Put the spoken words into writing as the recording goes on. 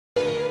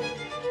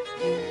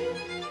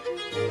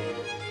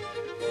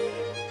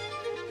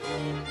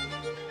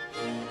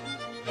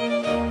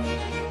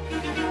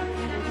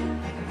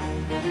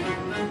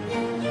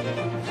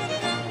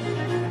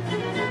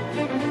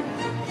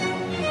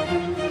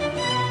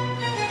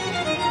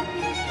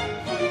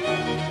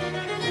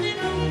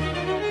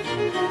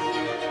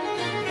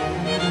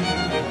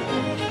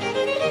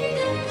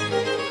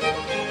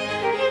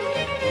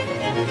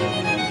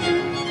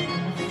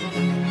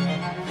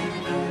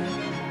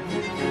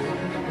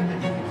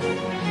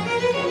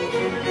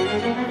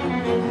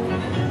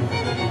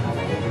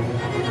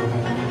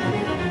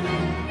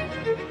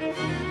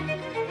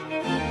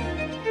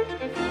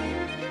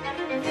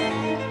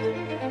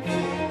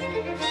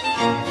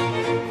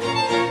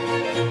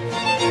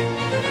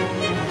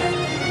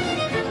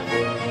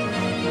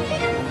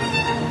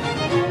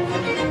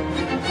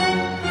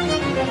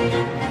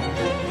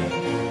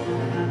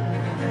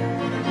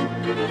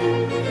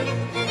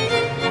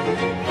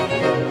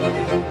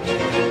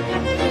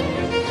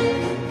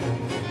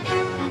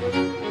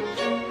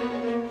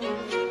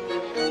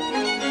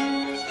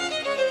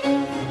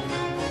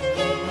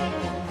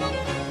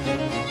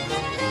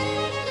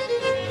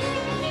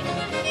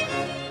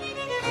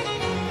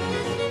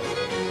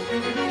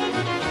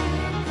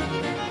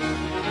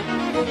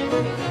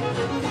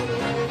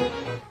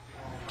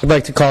I'd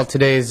like to call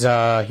today's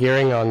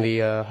hearing on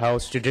the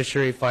House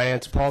Judiciary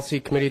Finance Policy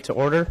Committee to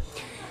order.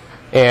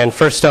 And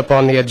first up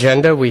on the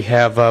agenda, we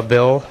have a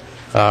bill,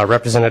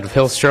 Representative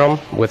Hilstrom,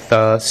 with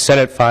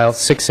Senate File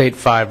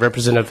 685.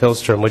 Representative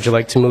Hilstrom, would you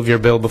like to move your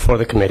bill before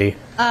the committee?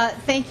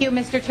 Thank you,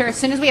 Mr. Chair. As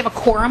soon as we have a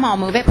quorum, I'll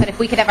move it. But if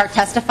we could have our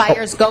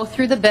testifiers go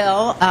through the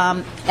bill,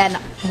 and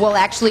we'll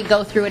actually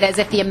go through it as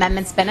if the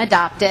amendment's been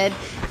adopted.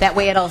 That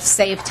way it'll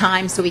save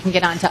time so we can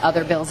get on to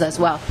other bills as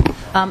well.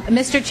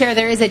 Mr. Chair,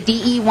 there is a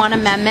DE1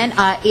 amendment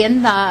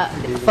in the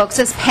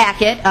folks'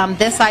 packet.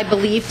 This, I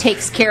believe,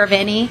 takes care of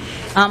any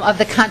of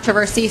the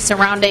controversy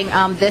surrounding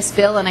this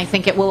bill, and I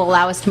think it will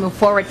allow us to move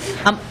forward.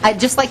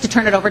 I'd just like to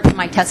turn it over to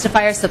my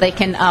testifiers so they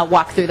can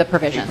walk through the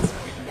provisions.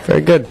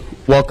 Very good.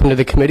 Welcome to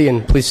the committee,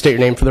 and please state your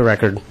name for the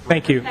record.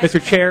 Thank you.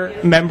 Mr. Chair,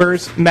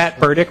 members, Matt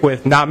Burdick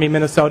with NAMI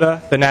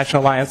Minnesota, the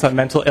National Alliance on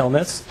Mental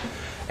Illness.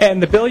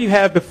 And the bill you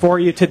have before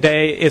you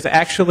today is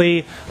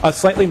actually a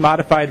slightly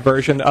modified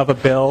version of a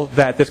bill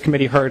that this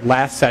committee heard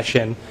last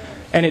session.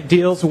 And it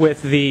deals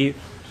with the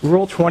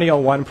Rule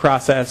 2001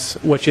 process,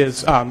 which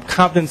is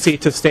competency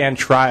to stand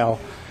trial.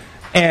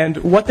 And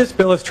what this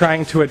bill is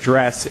trying to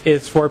address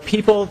is for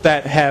people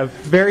that have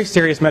very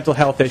serious mental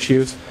health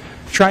issues,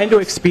 trying to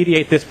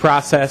expedite this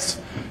process,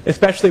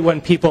 especially when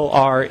people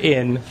are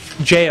in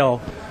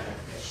jail,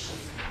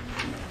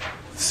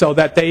 so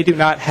that they do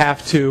not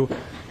have to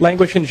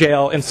languish in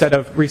jail instead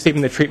of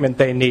receiving the treatment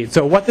they need.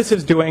 So what this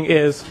is doing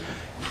is,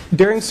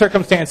 during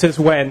circumstances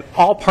when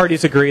all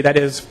parties agree, that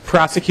is,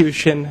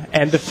 prosecution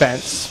and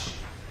defense,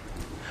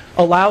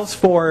 allows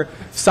for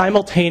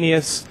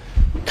simultaneous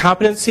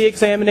competency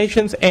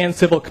examinations and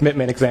civil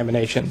commitment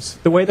examinations.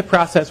 The way the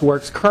process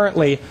works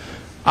currently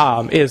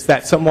is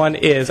that someone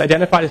is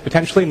identified as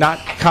potentially not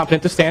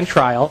competent to stand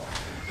trial.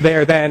 They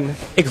are then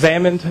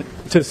examined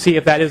to see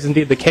if that is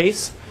indeed the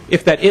case.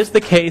 If that is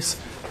the case,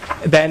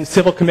 then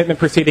civil commitment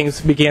proceedings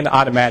begin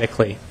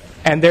automatically.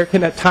 And there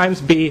can at times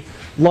be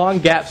long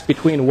gaps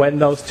between when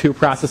those two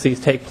processes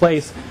take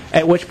place,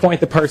 at which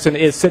point the person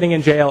is sitting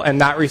in jail and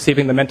not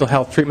receiving the mental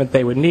health treatment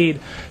they would need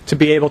to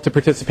be able to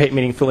participate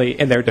meaningfully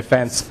in their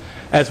defense,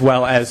 as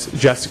well as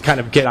just kind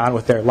of get on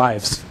with their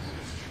lives.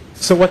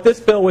 So what this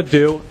bill would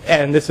do,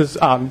 and this is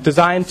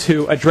designed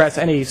to address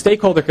any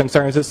stakeholder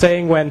concerns, is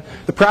saying when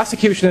the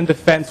prosecution and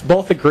defense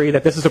both agree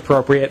that this is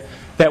appropriate,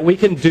 that we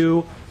can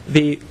do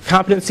the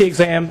competency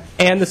exam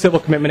and the civil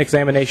commitment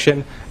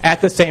examination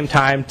at the same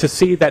time to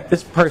see that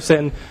this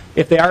person,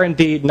 if they are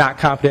indeed not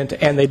competent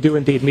and they do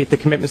indeed meet the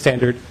commitment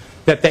standard,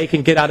 that they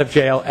can get out of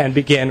jail and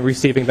begin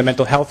receiving the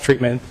mental health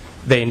treatment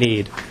they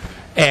need.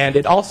 And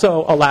it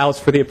also allows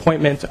for the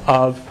appointment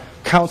of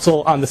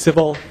counsel on the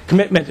civil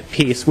commitment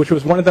piece, which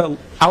was one of the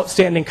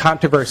outstanding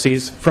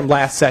controversies from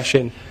last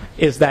session,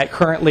 is that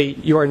currently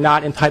you are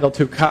not entitled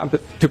to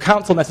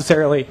counsel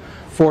necessarily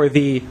for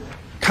the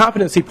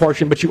competency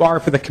portion, but you are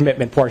for the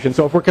commitment portion.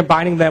 So if we're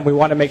combining them, we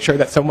want to make sure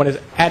that someone is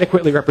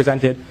adequately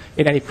represented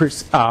in any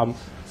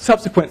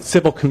subsequent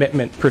civil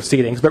commitment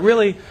proceedings. But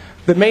really,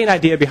 the main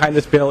idea behind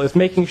this bill is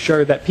making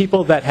sure that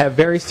people that have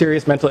very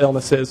serious mental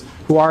illnesses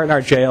who are in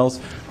our jails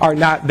are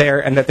not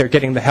there and that they're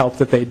getting the help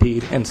that they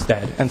need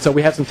instead. And so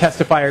we have some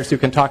testifiers who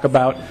can talk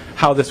about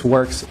how this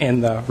works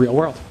in the real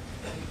world.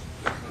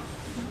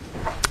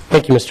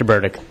 Thank you, Mr.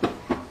 Burdick.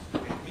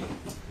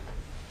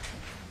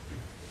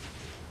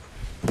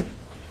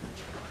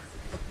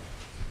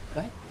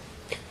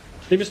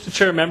 Hey, Mr.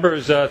 Chair,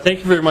 members, thank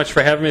you very much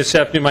for having me this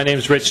afternoon. My name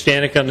is Rich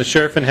Stanek. I'm the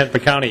sheriff in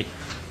Hennepin County.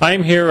 I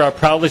am here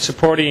proudly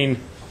supporting,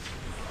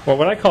 well,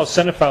 what I call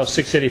Senate File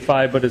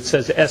 685, but it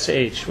says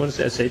SH. What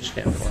does SH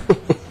stand for?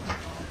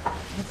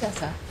 What's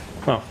that?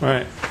 Oh, all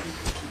right.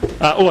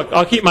 Look,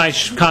 I'll keep my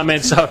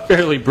comments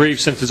fairly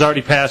brief since it's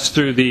already passed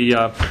through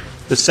the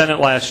Senate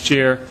last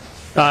year.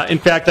 In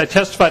fact, I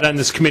testified on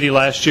this committee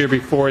last year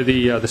before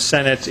the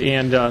Senate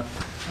and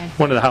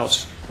one of the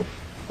House.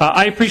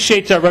 I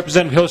appreciate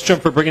Representative Hilstrom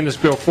for bringing this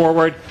bill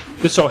forward.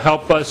 This will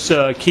help us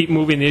keep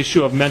moving the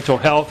issue of mental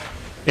health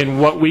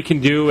and what we can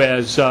do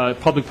as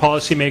public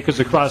policymakers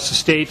across the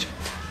state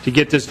to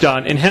get this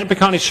done. In Hennepin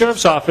County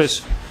Sheriff's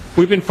Office,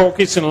 we've been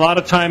focusing a lot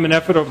of time and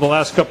effort over the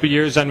last couple of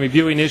years on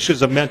reviewing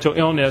issues of mental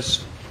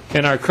illness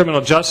in our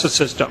criminal justice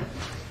system.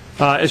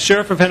 As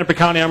Sheriff of Hennepin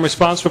County, I'm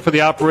responsible for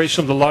the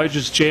operation of the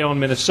largest jail in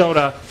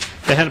Minnesota,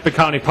 the Hennepin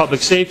County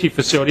Public Safety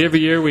Facility.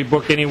 Every year we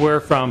book anywhere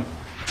from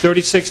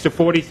 36 to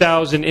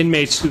 40,000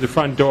 inmates through the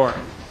front door.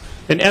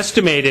 An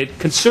estimated,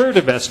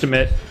 conservative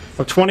estimate,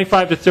 of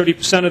 25 to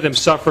 30% of them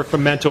suffer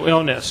from mental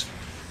illness.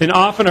 And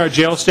often our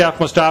jail staff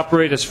must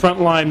operate as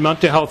frontline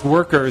mental health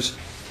workers,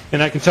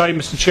 and I can tell you,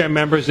 Mr. Chair,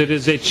 members, it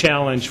is a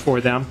challenge for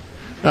them.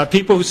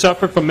 People who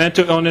suffer from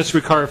mental illness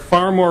require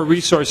far more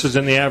resources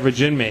than the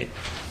average inmate.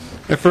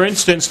 For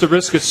instance, the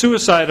risk of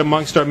suicide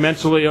amongst our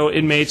mentally ill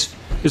inmates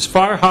is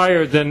far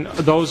higher than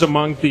those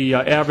among the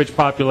average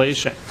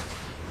population.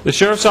 The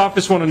Sheriff's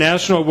Office won a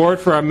national award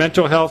for our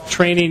mental health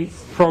training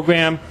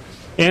program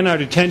and our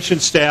detention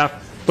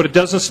staff, but it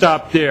doesn't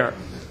stop there.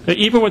 Now,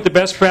 even with the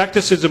best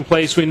practices in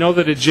place, we know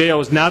that a jail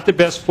is not the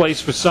best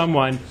place for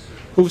someone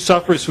who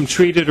suffers from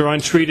treated or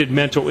untreated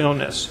mental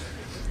illness.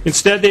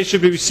 Instead, they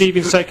should be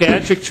receiving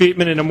psychiatric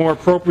treatment in a more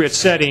appropriate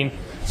setting,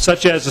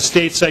 such as a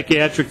state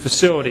psychiatric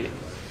facility.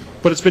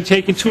 But it's been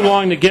taking too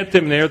long to get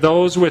them there.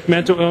 Those with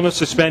mental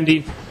illness are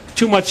spending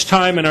too much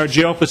time in our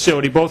jail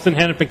facility, both in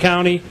Hennepin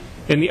County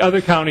and the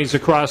other counties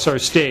across our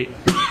state.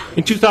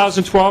 In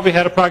 2012, we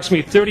had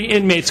approximately 30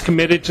 inmates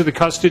committed to the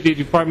custody of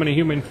the Department of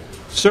Human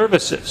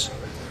Services.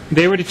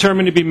 They were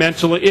determined to be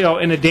mentally ill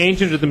and a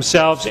danger to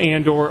themselves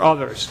and or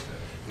others.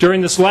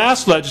 During this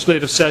last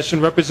legislative session,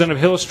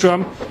 Representative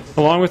Hilstrom,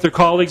 along with her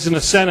colleagues in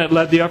the Senate,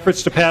 led the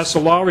efforts to pass a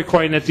law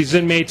requiring that these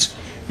inmates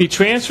be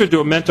transferred to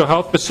a mental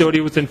health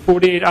facility within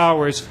 48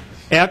 hours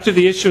after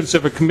the issuance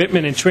of a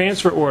commitment and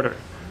transfer order.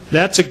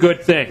 That's a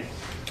good thing.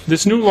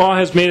 This new law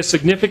has made a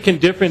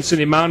significant difference in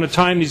the amount of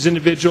time these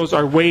individuals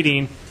are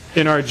waiting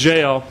in our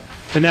jail,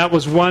 and that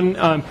was one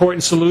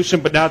important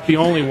solution, but not the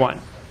only one.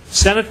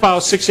 Senate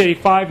File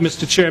 685,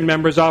 Mr. Chair and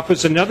members,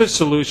 offers another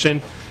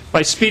solution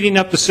by speeding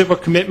up the civil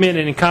commitment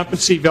and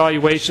incompetency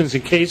evaluations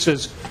in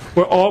cases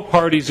where all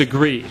parties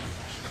agree.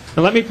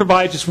 Now, let me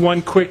provide just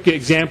one quick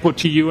example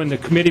to you and the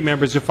committee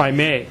members, if I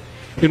may.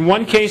 In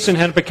one case in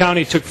Hennepin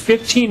County, it took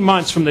 15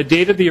 months from the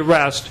date of the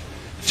arrest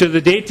to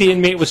the date the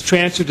inmate was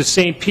transferred to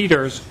St.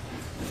 Peter's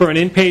for an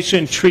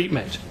inpatient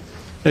treatment.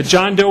 Now,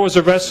 John Doe was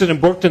arrested and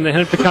booked in the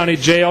Hennepin County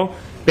Jail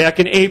back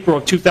in April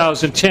of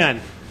 2010.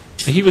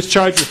 He was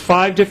charged with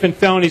 5 different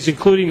felonies,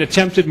 including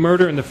attempted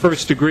murder in the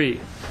first degree.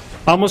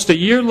 Almost a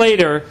year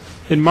later,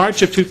 in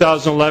March of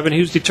 2011, he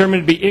was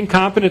determined to be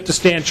incompetent to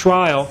stand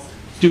trial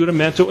due to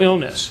mental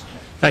illness.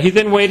 He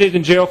then waited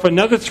in jail for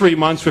another 3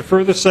 months for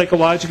further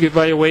psychological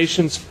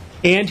evaluations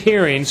and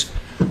hearings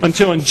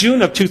until in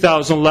June of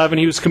 2011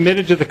 he was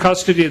committed to the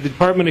custody of the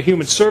Department of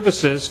Human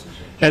Services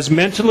as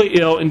mentally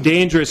ill and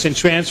dangerous and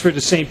transferred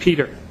to St.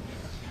 Peter.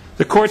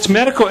 The court's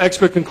medical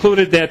expert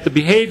concluded that the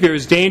behavior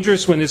is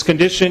dangerous when this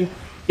condition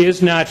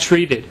is not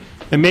treated.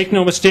 And make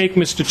no mistake,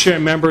 Mr. Chair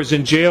and members,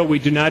 in jail we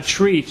do not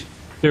treat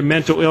their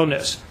mental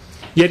illness.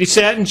 Yet he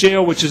sat in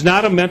jail, which is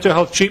not a mental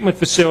health treatment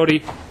facility,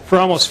 for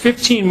almost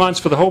 15 months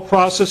for the whole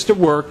process to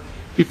work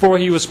before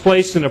he was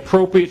placed in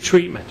appropriate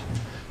treatment.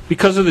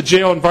 Because of the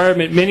jail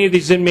environment, many of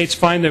these inmates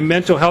find their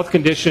mental health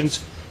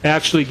conditions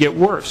actually get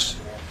worse.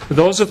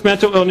 Those with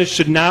mental illness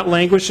should not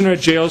languish in our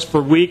jails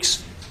for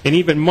weeks and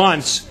even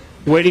months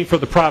waiting for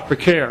the proper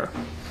care.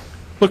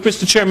 Look,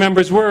 Mr. Chair,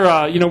 members, we're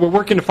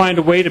working to find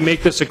a way to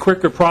make this a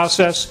quicker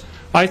process.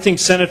 I think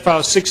Senate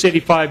File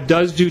 685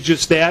 does do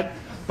just that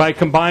by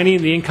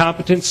combining the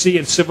incompetency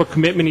and civil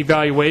commitment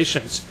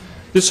evaluations.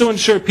 This will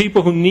ensure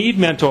people who need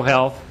mental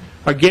health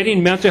are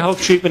getting mental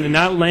health treatment and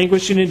not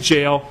languishing in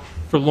jail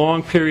for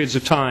long periods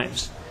of time.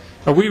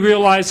 We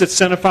realize that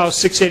Senate File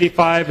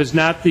 685 is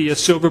not the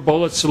silver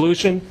bullet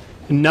solution,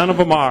 and none of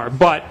them are.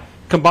 But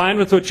combined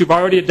with what you've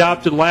already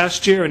adopted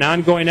last year and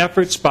ongoing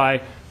efforts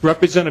by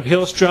Representative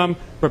Hilstrom,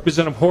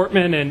 Representative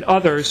Hortman, and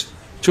others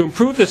to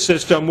improve the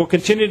system, we'll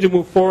continue to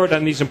move forward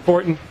on these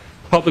important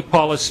public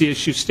policy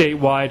issues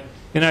statewide,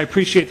 and I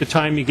appreciate the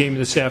time you gave me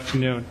this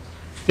afternoon.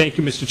 Thank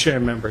you, Mr. Chair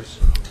and members.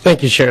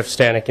 Thank you, Sheriff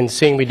Stanek. And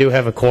seeing we do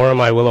have a quorum,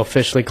 I will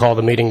officially call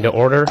the meeting to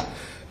order.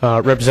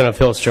 Representative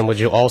Hilstrom, would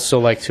you also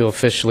like to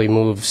officially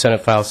move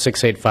Senate File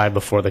 685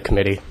 before the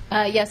committee?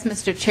 Yes,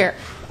 Mr. Chair.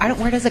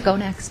 Where does it go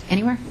next?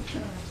 Anywhere?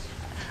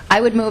 I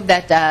would move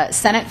that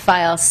Senate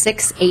File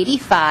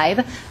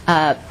 685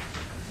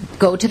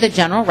 go to the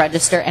General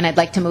Register, and I'd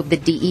like to move the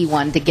DE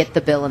one to get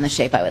the bill in the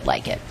shape I would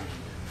like it.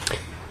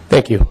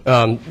 Thank you.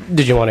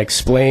 Did you want to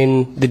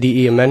explain the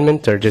DE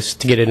amendment, or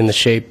just to get it in the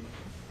shape,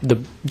 to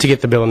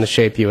get the bill in the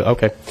shape you?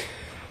 Okay.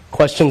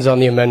 Questions on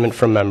the amendment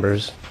from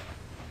members?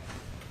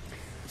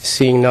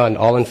 Seeing none,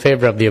 all in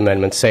favor of the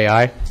amendment, say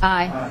aye.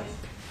 Aye.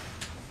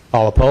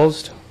 All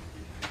opposed?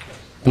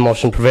 The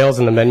motion prevails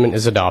and the amendment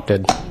is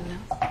adopted.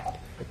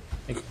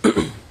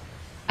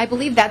 I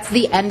believe that's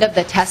the end of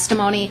the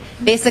testimony.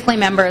 Basically,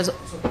 members,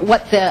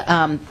 what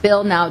the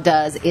bill now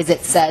does is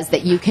it says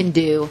that you can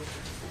do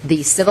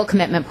the civil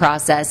commitment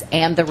process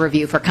and the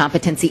review for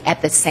competency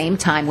at the same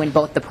time when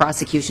both the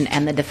prosecution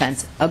and the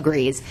defense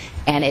agrees,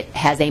 and it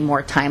has a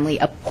more timely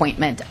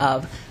appointment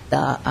of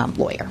the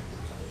lawyer.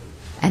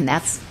 And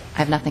I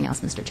have nothing else,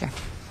 Mr. Chair.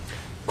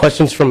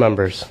 Questions from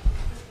members?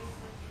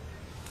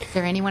 Is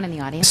there anyone in the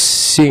audience?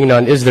 Seeing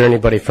none, is there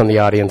anybody from the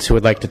audience who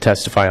would like to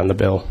testify on the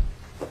bill?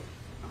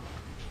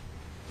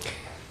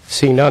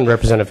 Seeing none,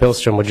 Representative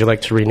Hilstrom, would you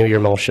like to renew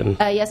your motion?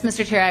 Yes,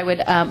 Mr. Chair, I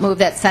would move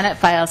that Senate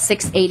File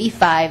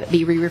 685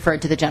 be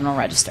re-referred to the General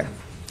Register.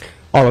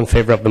 All in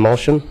favor of the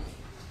motion?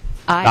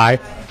 Aye.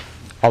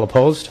 All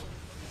opposed?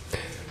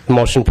 The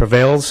motion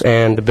prevails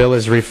and the bill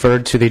is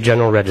referred to the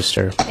General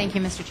Register. Thank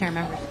you, Mr. Chair,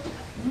 members.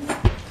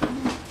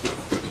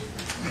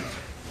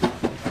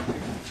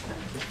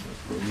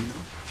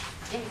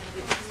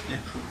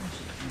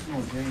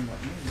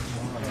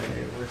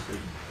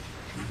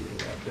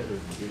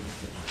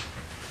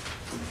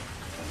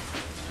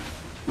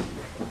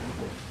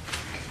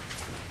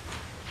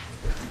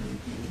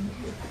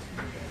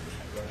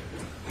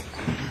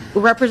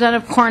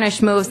 Representative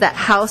Cornish moves that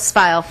House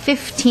File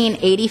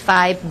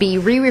 1585 be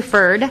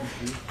re-referred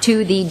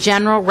to the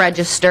General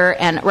Register.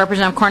 And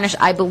Representative Cornish,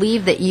 I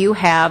believe that you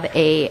have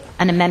an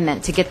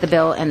amendment to get the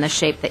bill in the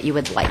shape that you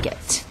would like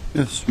it.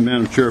 Yes,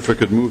 Madam Chair, if I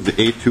could move the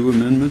A2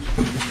 amendment.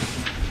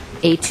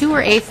 A2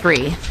 or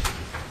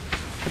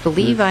A3? I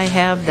believe I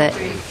have the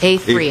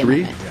A3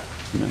 amendment.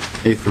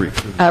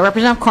 A3.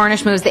 Representative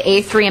Cornish moves the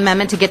A3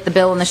 amendment to get the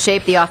bill in the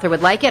shape the author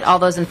would like it. All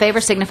those in favor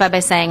signify by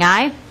saying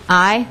aye.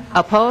 Aye.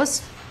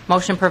 Oppose?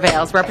 Motion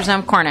prevails.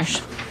 Representative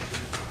Cornish.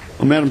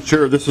 Well, Madam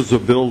Chair, this is a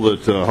bill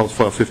that House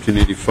File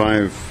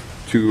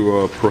 1585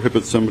 to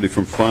prohibit somebody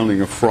from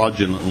filing a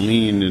fraudulent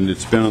lien, and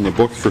it's been on the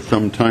books for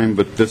some time,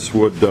 but this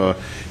would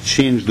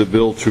change the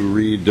bill to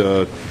read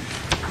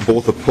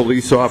both a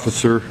police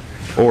officer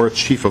or a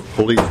chief of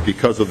police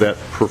because of that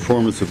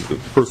performance of the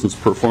person's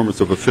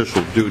performance of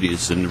official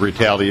duties in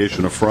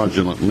retaliation of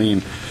fraudulent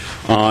lien.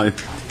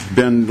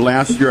 Ben,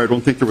 last year I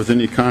don't think there was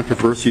any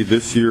controversy.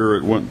 This year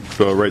it went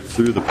right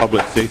through the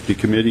Public Safety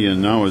Committee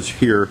and now is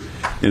here.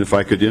 And if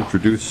I could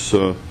introduce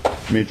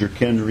Major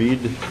Ken Reed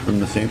from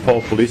the St.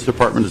 Paul Police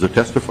Department as a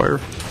testifier.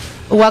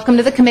 Welcome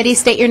to the committee.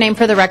 State your name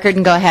for the record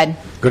and go ahead.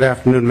 Good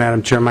afternoon,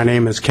 Madam Chair. My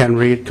name is Ken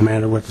Reed,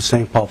 Commander with the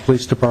St. Paul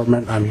Police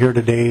Department. I'm here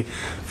today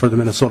for the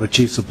Minnesota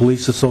Chiefs of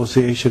Police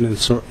Association in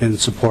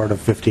support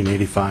of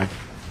 1585.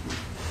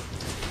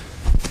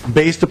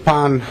 Based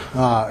upon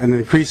an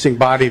increasing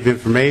body of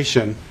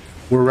information,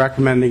 we're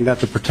recommending that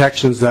the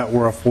protections that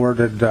were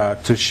afforded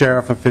to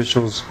sheriff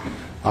officials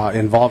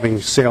involving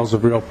sales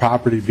of real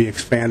property be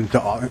expanded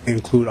to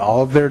include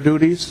all of their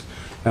duties,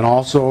 and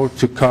also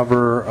to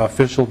cover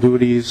official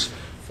duties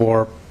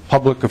for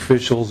public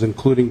officials,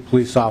 including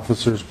police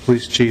officers,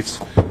 police chiefs,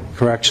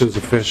 corrections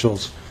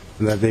officials,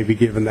 and that they be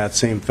given that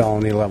same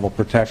felony level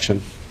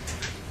protection.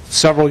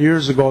 Several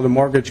years ago, the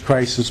mortgage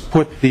crisis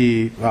put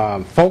the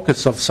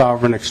focus of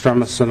sovereign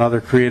extremists and other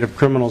creative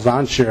criminals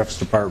on sheriff's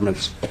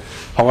departments.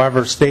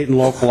 However, state and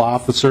local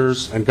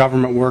officers and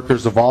government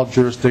workers of all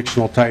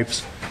jurisdictional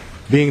types,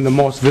 being the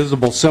most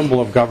visible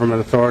symbol of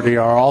government authority,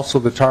 are also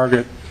the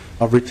target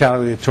of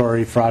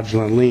retaliatory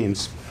fraudulent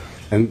liens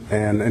and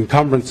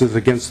encumbrances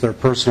against their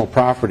personal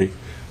property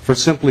for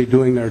simply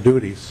doing their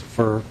duties,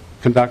 for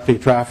conducting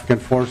traffic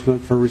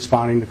enforcement, for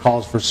responding to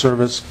calls for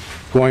service,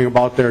 going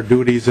about their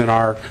duties in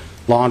our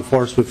law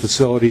enforcement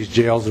facilities,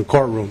 jails, and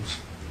courtrooms.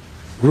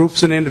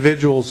 Groups and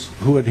individuals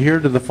who adhere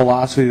to the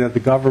philosophy that the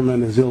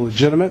government is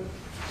illegitimate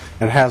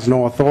and has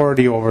no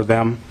authority over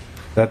them,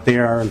 that they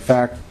are in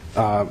fact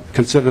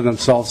consider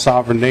themselves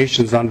sovereign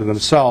nations unto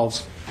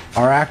themselves,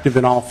 are active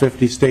in all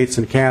 50 states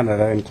and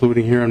Canada,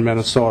 including here in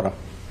Minnesota.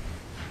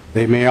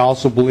 They may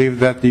also believe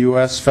that the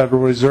U.S.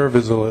 Federal Reserve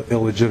is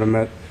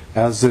illegitimate,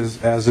 as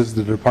is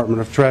the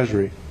Department of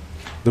Treasury.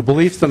 The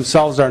beliefs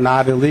themselves are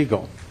not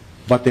illegal,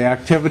 but the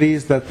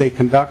activities that they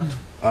conduct,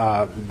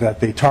 that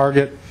they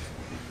target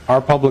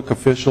our public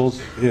officials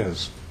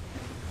is.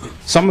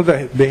 Some of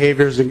the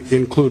behaviors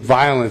include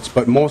violence,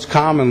 but most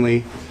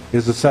commonly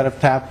is a set of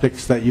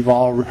tactics that you've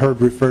all heard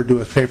referred to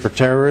as paper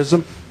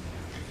terrorism,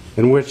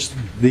 in which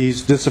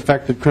these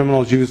disaffected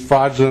criminals use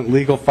fraudulent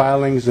legal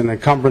filings and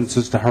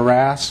encumbrances to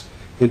harass,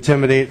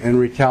 intimidate, and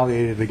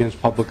retaliate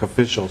against public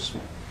officials.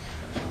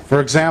 For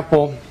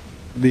example,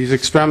 these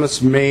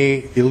extremists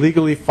may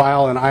illegally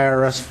file an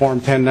IRS Form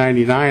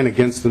 1099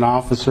 against an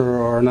officer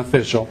or an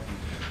official,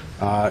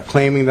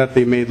 claiming that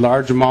they made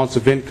large amounts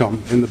of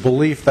income in the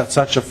belief that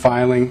such a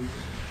filing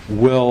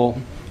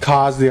will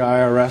cause the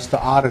IRS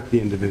to audit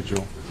the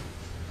individual.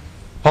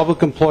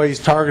 Public employees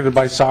targeted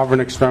by sovereign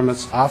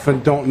extremists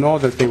often don't know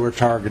that they were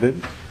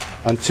targeted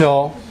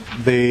until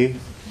they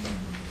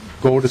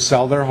go to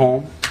sell their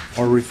home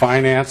or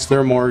refinance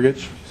their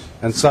mortgage,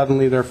 and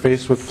suddenly they're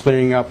faced with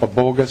clearing up a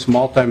bogus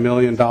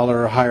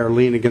multi-million-dollar or higher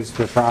lien against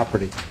their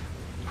property.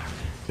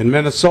 In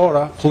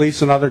Minnesota,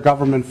 police and other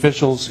government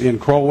officials in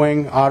Crow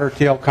Wing, Otter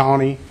Tail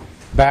County,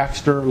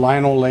 Baxter,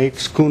 Lino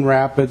Lakes, Coon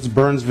Rapids,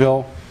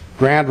 Burnsville,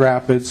 Grand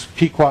Rapids,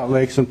 Pequot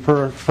Lakes, and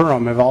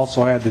Perham have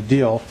also had to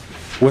deal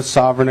with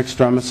sovereign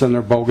extremists and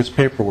their bogus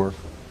paperwork.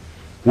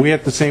 We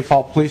at the St.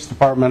 Paul Police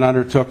Department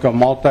undertook a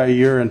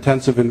multi-year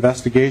intensive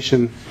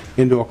investigation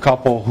into a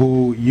couple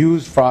who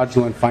used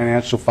fraudulent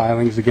financial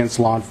filings against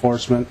law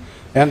enforcement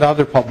and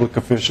other public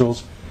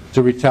officials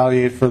to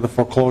retaliate for the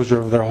foreclosure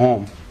of their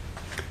home.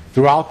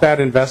 Throughout that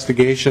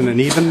investigation, and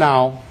even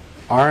now,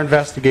 our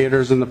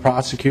investigators and the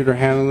prosecutor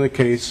handling the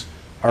case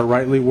are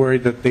rightly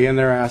worried that they and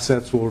their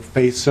assets will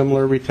face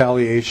similar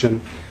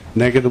retaliation,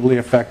 negatively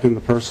affecting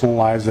the personal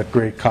lives at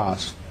great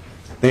cost.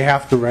 They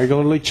have to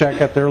regularly check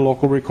at their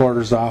local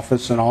recorder's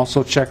office and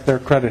also check their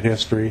credit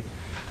history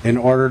in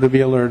order to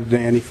be alerted to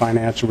any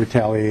financial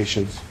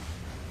retaliations.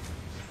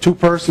 2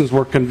 persons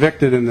were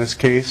convicted in this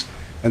case,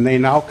 and they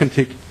now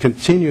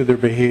continue their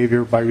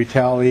behavior by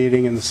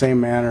retaliating in the same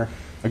manner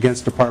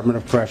against Department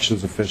of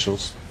Corrections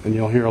officials. And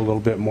you'll hear a little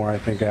bit more, I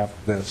think,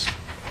 after this.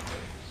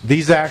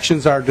 These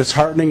actions are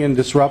disheartening and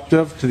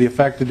disruptive to the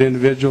affected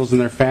individuals and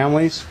their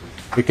families.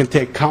 It can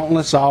take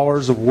countless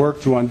hours of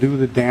work to undo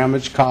the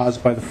damage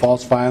caused by the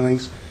false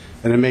filings,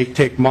 and it may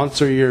take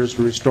months or years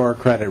to restore a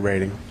credit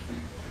rating.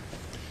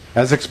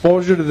 As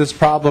exposure to this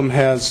problem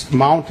has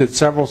mounted,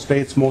 several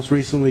states, most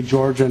recently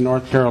Georgia and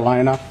North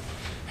Carolina,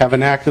 have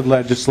enacted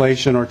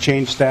legislation or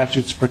changed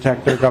statutes to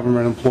protect their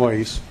government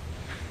employees.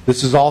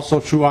 This is also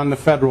true on the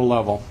federal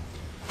level.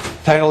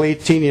 Title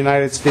 18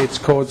 United States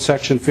Code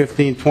Section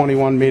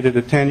 1521 made it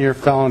a 10-year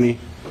felony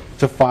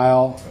to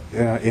file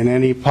in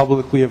any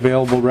publicly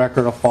available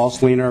record a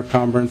false lien or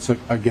encumbrance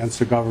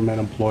against a government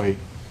employee.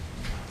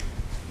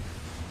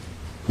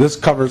 This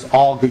covers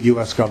all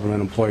U.S.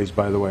 government employees,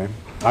 by the way.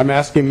 I'm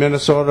asking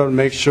Minnesota to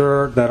make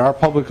sure that our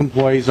public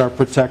employees are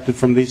protected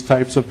from these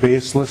types of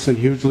baseless and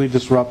hugely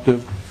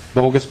disruptive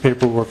bogus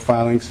paperwork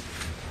filings,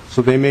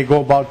 so they may go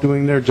about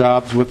doing their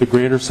jobs with a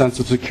greater sense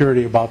of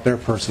security about their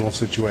personal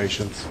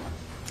situations.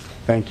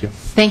 Thank you.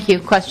 Thank you.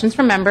 Questions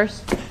from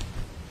members?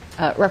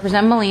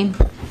 Representative Moline.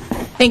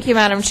 Thank you,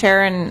 Madam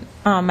Chair. And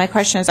my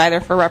question is either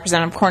for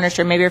Representative Cornish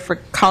or maybe for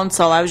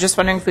Council. I was just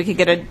wondering if we could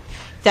get a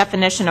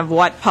definition of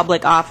what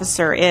public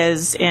officer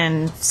is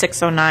in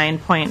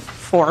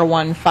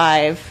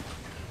 609.415.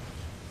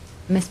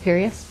 Ms.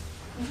 Perius.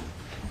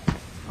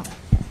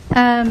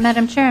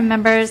 Madam Chair and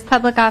members,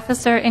 public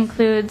officer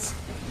includes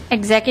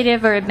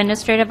executive or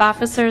administrative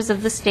officers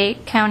of the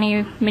state,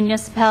 county,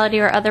 municipality,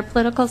 or other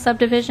political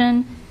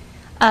subdivision,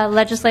 a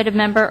legislative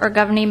member or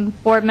governing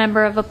board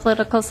member of a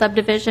political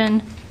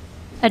subdivision,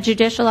 a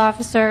judicial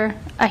officer,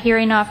 a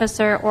hearing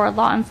officer, or a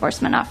law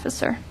enforcement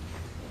officer.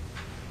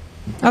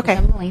 Okay,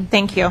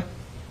 thank you.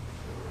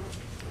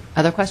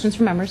 Other questions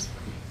from members?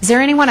 Is there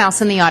anyone else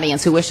in the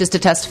audience who wishes to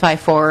testify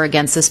for or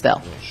against this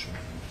bill?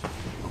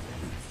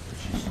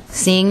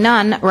 Seeing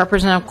none,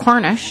 Representative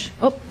Cornish.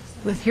 Oh,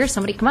 here's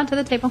somebody. Come on to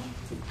the table.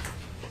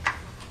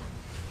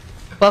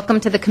 Welcome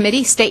to the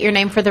committee. State your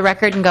name for the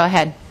record and go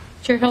ahead.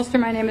 Chair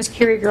Hilstrom, my name is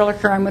Carrie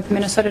Gerlicher. I'm with the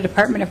Minnesota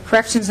Department of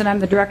Corrections, and I'm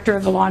the director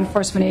of the law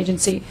enforcement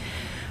agency.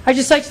 I'd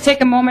just like to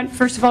take a moment,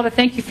 first of all, to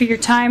thank you for your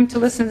time to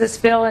listen to this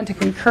bill and to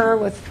concur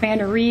with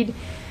Commander Reed.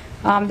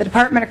 The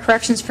Department of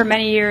Corrections for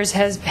many years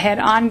has had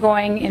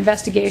ongoing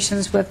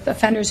investigations with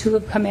offenders who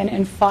have come in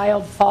and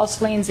filed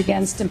false liens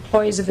against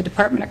employees of the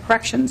Department of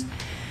Corrections.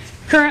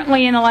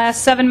 Currently, in the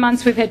last 7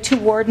 months, we've had 2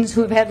 wardens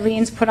who have had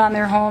liens put on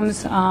their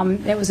homes.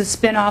 It was a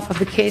spin-off of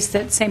the case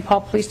that St. Paul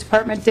Police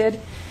Department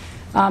did.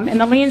 And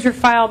the liens were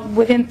filed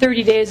within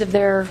 30 days of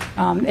their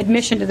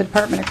admission to the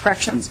Department of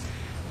Corrections.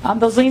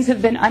 Those liens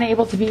have been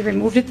unable to be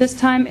removed at this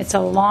time. It's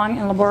a long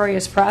and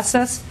laborious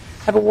process.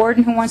 I have a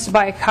warden who wants to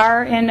buy a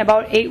car in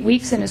about 8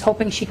 weeks and is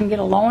hoping she can get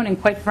a loan,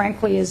 and quite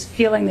frankly is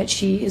feeling that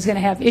she is going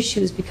to have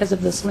issues because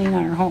of this lien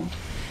on her home.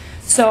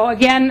 So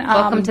again,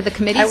 welcome to the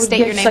committee.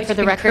 State your name for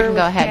the record and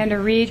go ahead.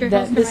 Commander Reed,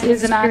 that this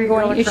is an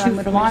ongoing issue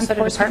for law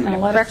enforcement and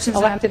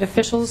elected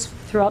officials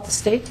throughout the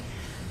state,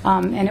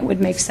 and it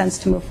would make sense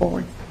to move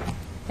forward.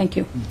 Thank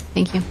you.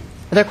 Thank you.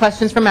 Other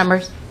questions from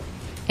members?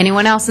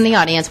 Anyone else in the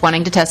audience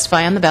wanting to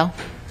testify on the bill?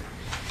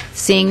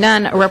 Seeing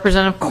none,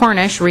 Representative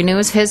Cornish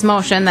renews his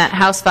motion that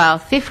House File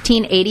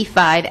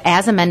 1585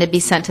 as amended be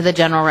sent to the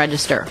General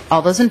Register.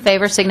 All those in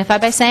favor signify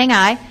by saying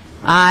aye.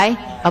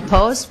 Aye.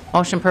 Opposed?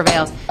 Motion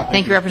prevails.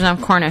 Thank you,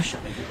 Representative Cornish.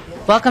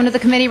 Welcome to the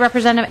committee,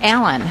 Representative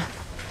Allen.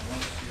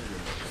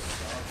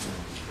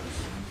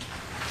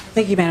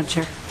 Thank you, Madam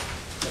Chair.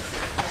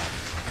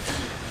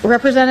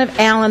 Representative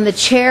Allen, the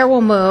chair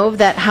will move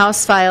that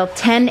House File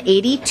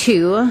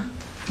 1082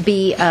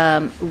 be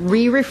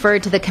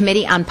re-referred to the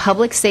Committee on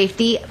Public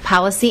Safety,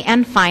 Policy,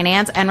 and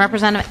Finance. And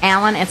Representative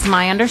Allen, it's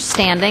my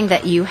understanding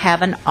that you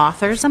have an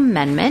author's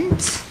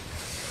amendment.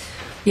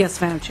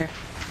 Yes, Madam Chair.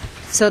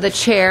 So the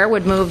chair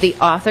would move the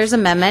author's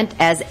amendment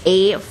as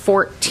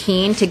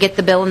A14 to get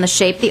the bill in the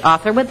shape the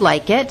author would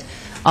like it.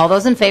 All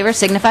those in favor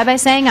signify by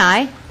saying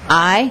aye.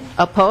 Aye.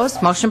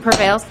 Opposed? Motion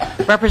prevails.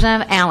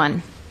 Representative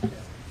Allen.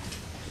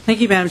 Thank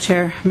you, Madam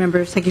Chair.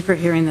 Members, thank you for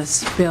hearing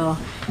this bill.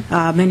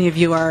 Many of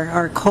you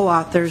are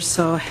co-authors,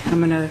 so I'm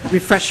going to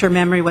refresh your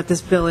memory what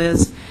this bill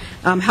is.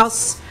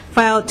 House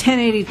File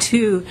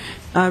 1082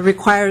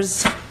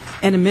 requires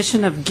an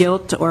admission of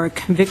guilt or a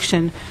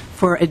conviction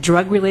for a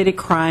drug-related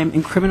crime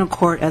in criminal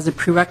court as a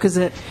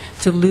prerequisite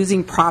to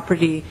losing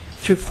property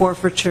through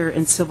forfeiture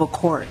in civil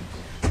court.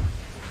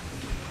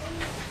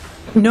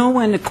 No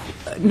one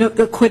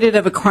acquitted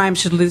of a crime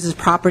should lose his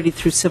property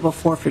through civil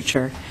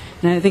forfeiture.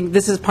 And I think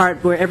this is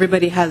part where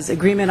everybody has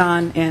agreement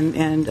on,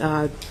 and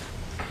I'll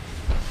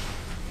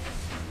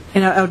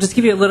just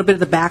give you a little bit of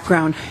the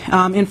background.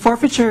 In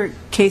forfeiture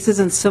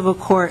cases in civil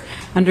court,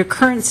 under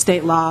current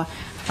state law,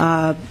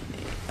 a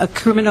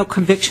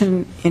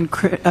conviction in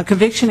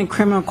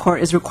criminal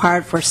court is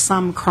required for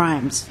some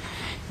crimes,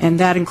 and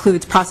that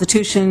includes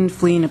prostitution,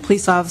 fleeing a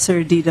police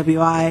officer,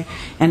 DWI,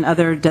 and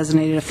other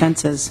designated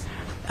offenses.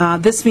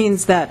 This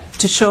means that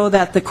to show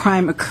that the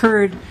crime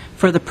occurred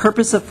for the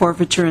purpose of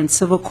forfeiture in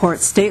civil court,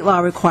 state law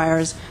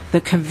requires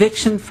the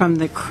conviction from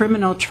the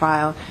criminal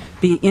trial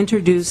be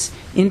introduced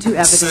into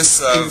evidence.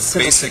 This is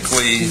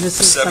basically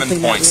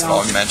 7 points that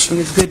I'll mention.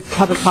 It's good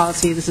public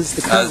policy. This is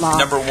the current law.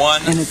 Number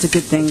one, and it's a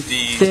good thing.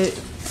 The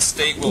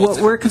state will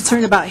what we're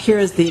concerned about here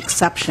is the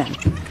exception.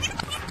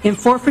 In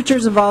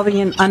forfeitures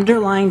involving an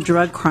underlying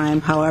drug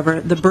crime,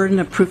 however, the burden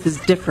of proof is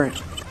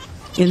different.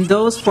 In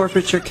those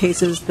forfeiture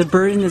cases, the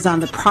burden is on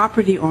the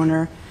property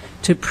owner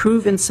to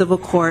prove in civil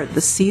court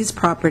the seized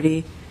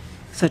property,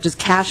 such as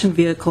cash and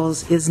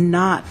vehicles, is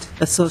not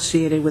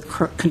associated with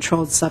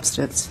controlled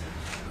substance.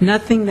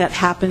 Nothing that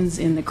happens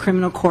in the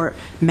criminal court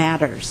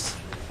matters.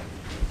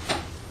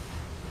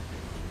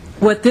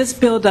 What this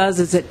bill does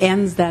is it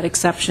ends that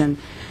exception.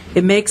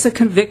 It makes a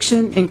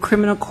conviction in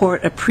criminal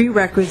court a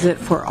prerequisite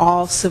for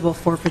all civil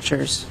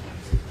forfeitures.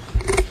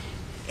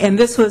 And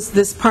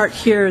this part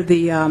here,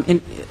 the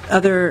in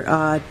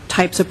other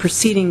types of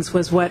proceedings,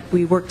 was what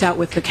we worked out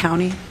with the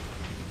county.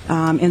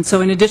 And so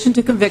in addition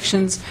to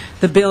convictions,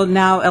 the bill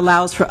now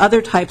allows for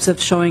other types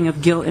of showing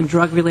of guilt in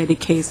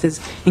drug-related cases,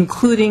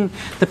 including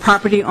the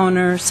property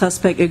owner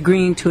suspect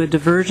agreeing to a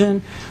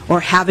diversion or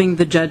having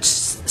the judge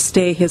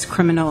stay his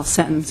criminal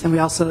sentence. And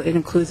it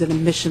includes an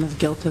admission of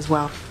guilt as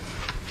well.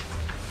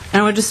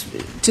 And I would just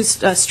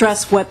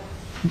stress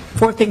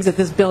four things that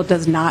this bill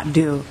does not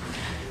do.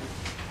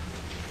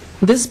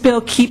 This bill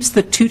keeps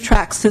the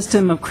two-track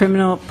system of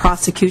criminal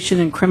prosecution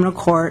in criminal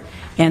court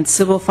and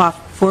civil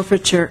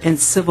forfeiture in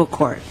civil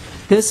court.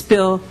 This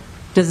bill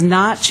does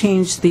not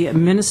change the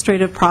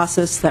administrative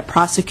process that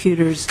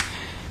prosecutors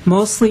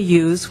mostly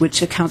use,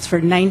 which accounts for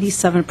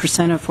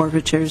 97% of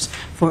forfeitures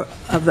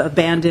of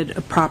abandoned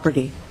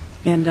property.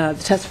 And the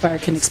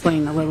testifier can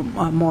explain a little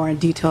more in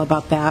detail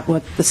about that,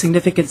 what the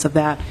significance of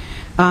that.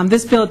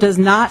 This bill does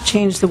not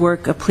change the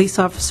work of police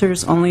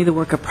officers, only the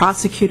work of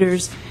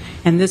prosecutors.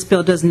 And this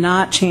bill does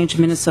not change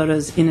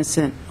Minnesota's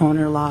innocent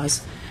owner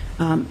laws.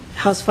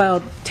 House File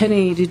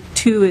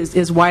 1082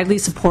 is widely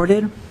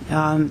supported.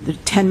 The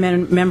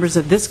 10 members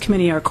of this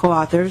committee are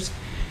co-authors,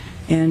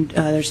 and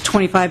there's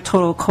 25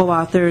 total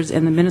co-authors,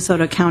 and the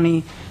Minnesota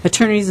County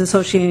Attorneys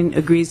Association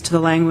agrees to the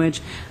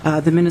language.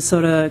 The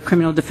Minnesota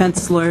Criminal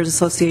Defense Lawyers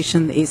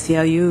Association, the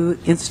ACLU,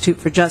 Institute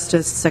for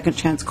Justice, Second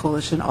Chance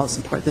Coalition all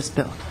support this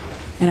bill.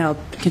 And I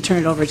can turn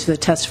it over to the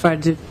testifier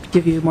to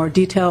give you more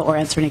detail or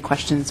answer any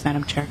questions,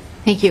 Madam Chair.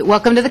 Thank you.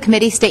 Welcome to the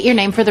committee. State your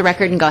name for the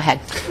record and go ahead.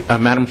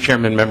 Madam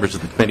Chairman, members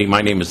of the committee, my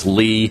name is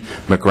Lee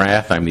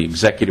McGrath. I'm the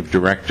Executive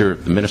Director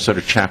of the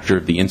Minnesota chapter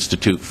of the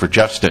Institute for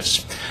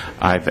Justice.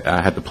 I've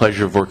had the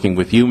pleasure of working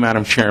with you,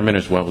 Madam Chairman,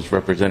 as well as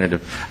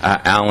Representative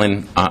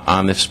Allen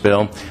on this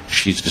bill.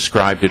 She's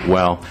described it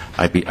well.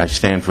 I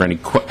stand for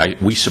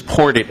we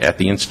support it at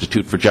the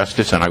Institute for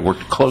Justice, and I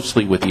worked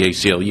closely with the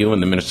ACLU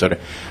and the Minnesota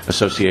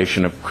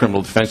Association of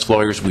Criminal Defense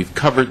Lawyers. We've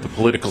covered the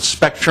political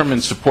spectrum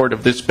in support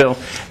of this bill,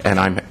 and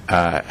I'm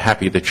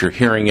happy that you're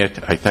hearing it.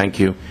 I thank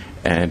you,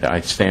 and I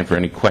stand for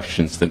any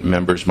questions that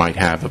members might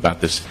have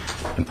about this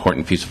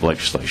important piece of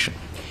legislation.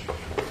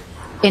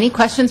 Any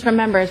questions from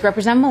members?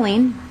 Representative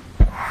Moline.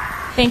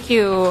 Thank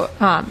you,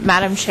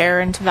 Madam Chair,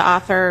 and to the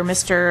author,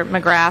 Mr.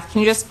 McGrath.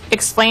 Can you just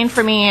explain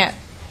for me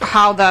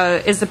how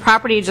is the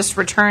property just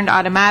returned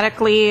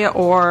automatically,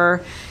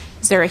 or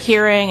is there a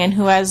hearing, and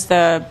who has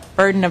the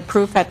burden of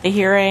proof at the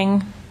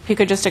hearing? If you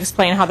could just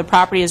explain how the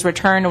property is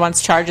returned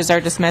once charges are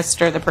dismissed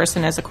or the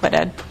person is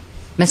acquitted.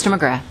 Mr.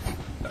 McGrath.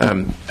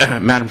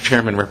 Madam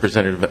Chairman,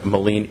 Representative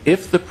Moline,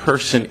 if the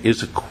person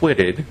is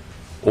acquitted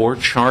or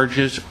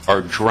charges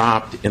are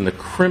dropped in the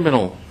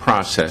criminal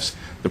process,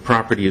 the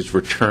property is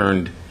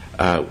returned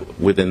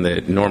within the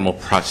normal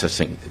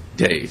processing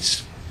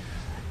days.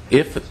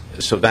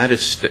 So that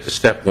is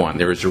step one.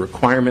 There is a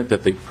requirement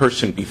that the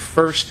person be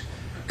first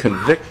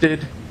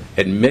convicted,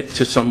 admit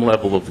to some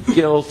level of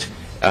guilt,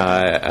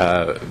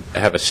 have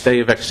a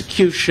stay of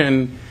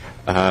execution,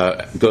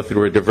 go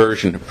through a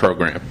diversion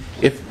program.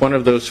 If one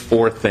of those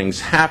four things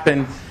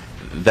happen,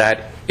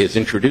 that is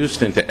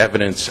introduced into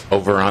evidence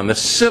over on the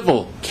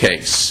civil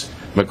case,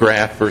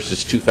 McGrath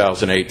versus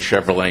 2008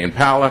 Chevrolet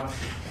Impala,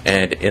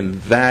 and in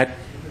that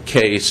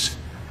case,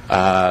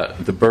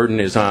 the burden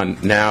is on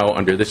now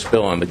under this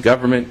bill on the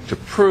government to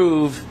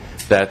prove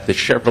that the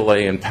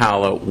Chevrolet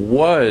Impala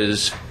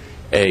was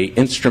a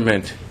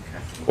instrument,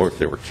 or if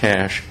there were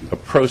cash,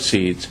 of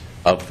proceeds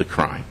of the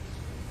crime.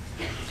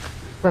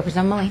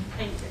 Representative Moline.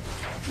 Thank you.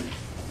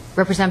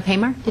 Representative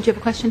Paymer, did you have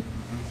a question?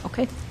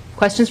 Okay.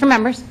 Questions from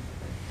members?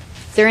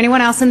 Is there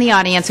anyone else in the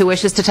audience who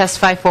wishes to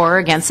testify for or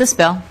against this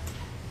bill?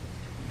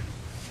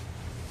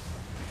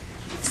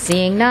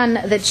 Seeing none,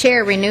 the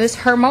chair renews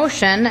her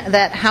motion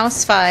that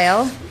House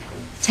File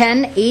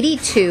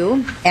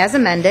 1082, as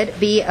amended,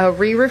 be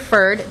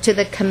re-referred to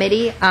the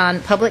Committee on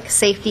Public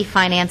Safety,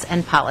 Finance,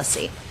 and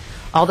Policy.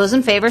 All those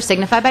in favor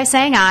signify by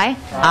saying aye.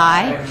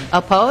 Aye.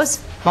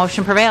 Opposed?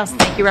 Motion prevails.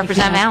 Thank you,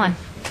 Representative Allen.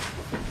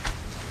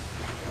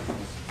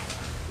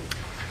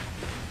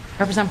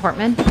 Representative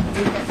Hortman.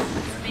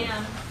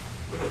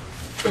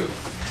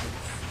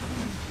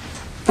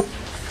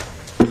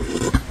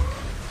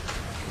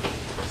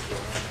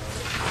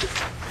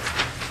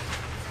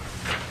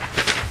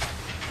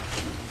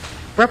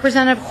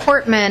 Representative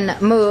Hortman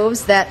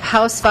moves that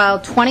House File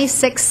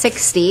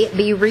 2660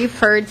 be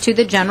referred to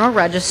the General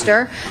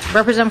Register.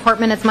 Representative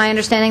Hortman, it's my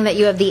understanding that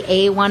you have the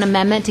A1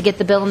 amendment to get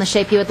the bill in the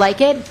shape you would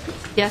like it.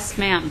 Yes,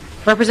 ma'am.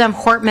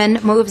 Representative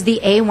Hortman moves the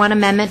A1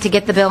 amendment to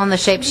get the bill in the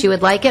shape she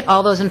would like it.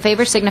 All those in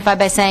favor signify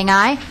by saying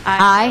aye.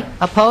 Aye.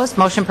 Opposed?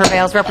 Motion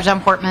prevails.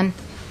 Representative Hortman.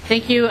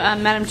 Thank you,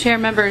 Madam Chair.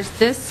 Members,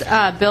 this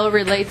bill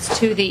relates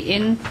to the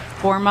in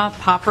forma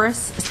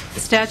pauperis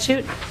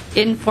statute.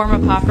 In forma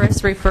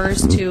pauperis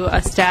refers to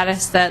a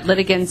status that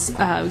litigants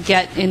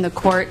get in the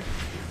court.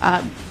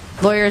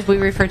 Lawyers, we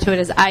refer to it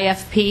as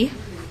IFP,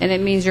 and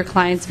it means your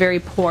client's very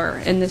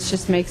poor. And this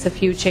just makes a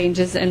few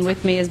changes. And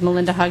with me is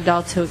Melinda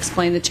Hugdahl to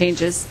explain the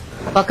changes.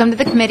 Welcome to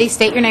the committee.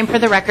 State your name for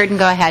the record and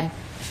go ahead.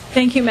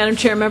 Thank you, Madam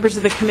Chair, members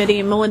of the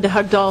committee. Melinda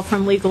Hugdahl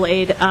from Legal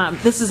Aid.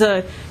 This is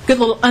a good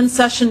little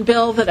unsession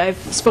bill that I've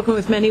spoken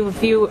with many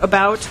of you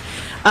about.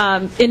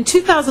 In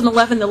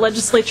 2011, the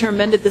legislature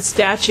amended the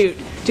statute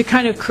to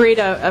kind of create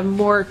a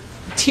more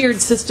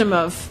tiered system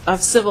of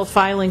civil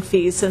filing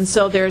fees. And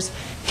so there's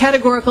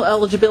categorical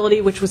eligibility,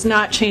 which was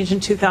not changed in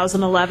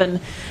 2011.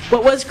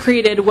 What was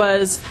created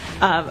was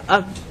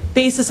a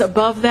basis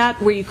above that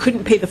where you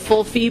couldn't pay the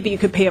full fee, but you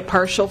could pay a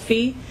partial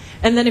fee.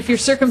 And then if your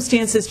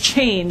circumstances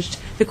changed,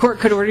 the court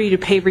could order you to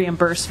pay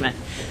reimbursement.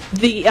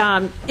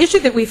 The issue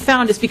that we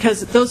found is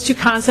because those two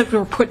concepts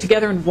were put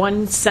together in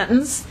one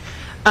sentence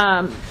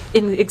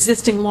in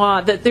existing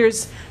law, that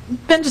there's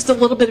been just a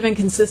little bit of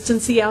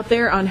inconsistency out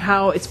there on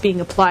how it's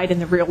being applied in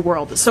the real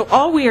world. So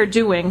all we are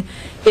doing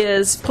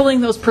is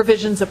pulling those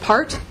provisions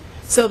apart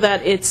so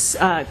that it's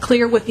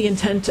clear what the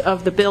intent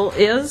of the bill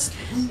is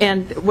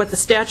and what the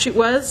statute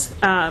was.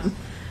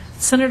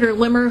 Senator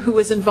Limmer, who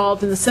was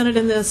involved in the Senate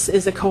in this,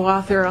 is a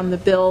co-author on the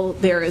bill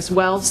there as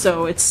well,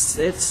 so it's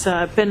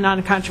been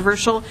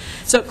non-controversial.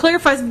 So it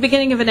clarifies at the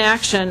beginning of an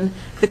action,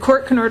 the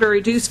court can order a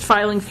reduced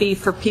filing fee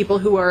for people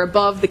who are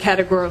above the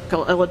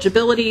categorical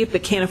eligibility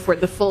but can't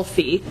afford the full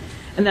fee,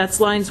 and that's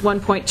lines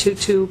 1.22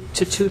 to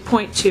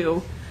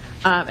 2.2.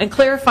 And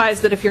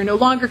clarifies that if you're no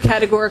longer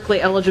categorically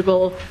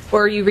eligible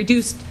or you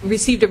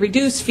received a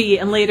reduced fee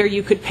and later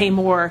you could pay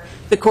more,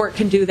 the court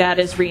can do that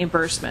as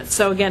reimbursement.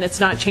 So again,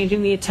 it's not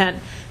changing the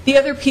intent. The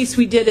other piece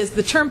we did is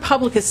the term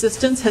public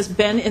assistance has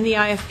been in the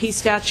IFP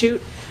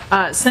statute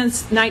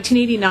since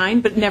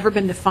 1989 but never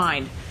been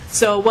defined.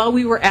 So while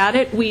we were at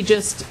it, we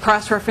just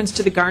cross-referenced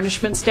to the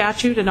garnishment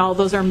statute, and all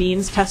those are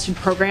means-tested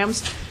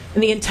programs.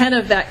 And the intent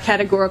of that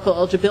categorical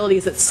eligibility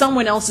is that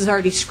someone else is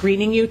already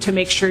screening you to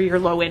make sure you're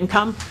low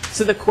income,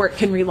 so the court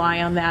can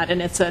rely on that,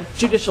 and it's a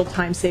judicial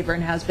time saver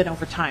and has been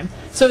over time.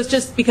 So it's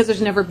just because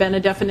there's never been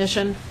a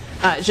definition,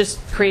 it's just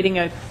creating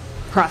a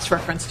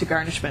cross-reference to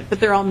garnishment.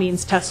 But they're all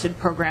means-tested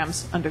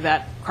programs under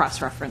that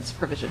cross-reference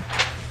provision.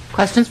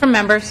 Questions from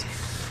members?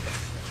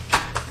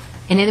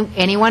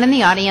 Anyone in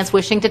the audience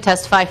wishing to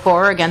testify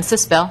for or against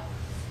this bill?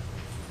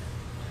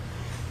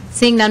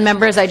 Seeing none,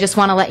 members, I just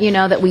want to let you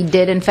know that we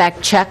did, in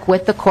fact, check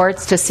with the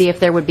courts to see if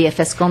there would be a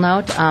fiscal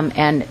note,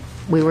 and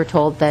we were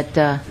told that,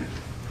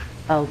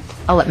 I'll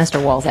let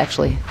Mr. Walls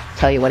actually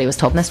tell you what he was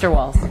told. Mr.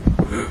 Walls.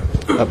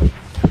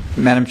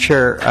 Madam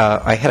Chair,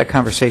 I had a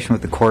conversation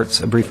with the courts,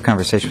 a brief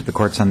conversation with the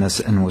courts on this,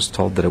 and was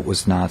told that it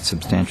was not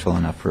substantial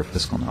enough for a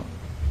fiscal note.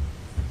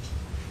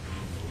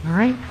 All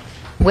right.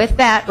 With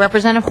that,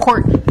 Representative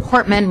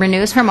Hortman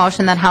renews her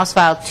motion that House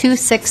File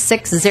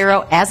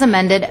 2660 as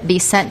amended be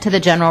sent to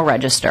the General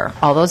Register.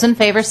 All those in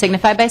favor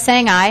signify by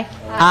saying aye.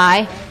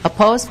 Aye.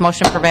 Opposed?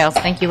 Motion prevails.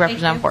 Thank you,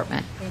 Representative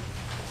Hortman.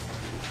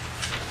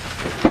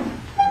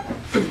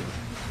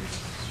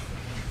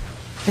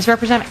 Is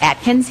Representative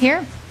Atkins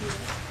here?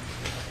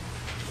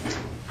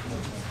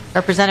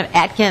 Representative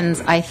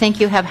Atkins, I think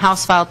you have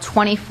House File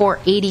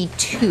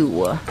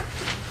 2482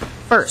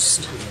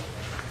 first.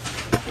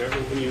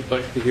 Everything you'd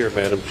like to hear,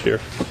 Madam Chair.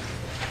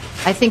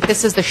 I think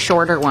this is the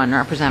shorter one,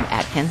 Representative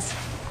Atkins.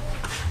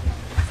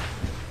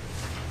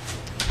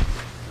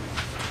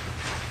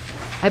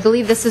 I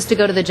believe this is to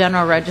go to the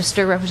General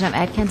Register,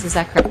 Representative Atkins. Is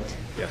that correct?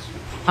 Yes.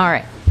 All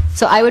right.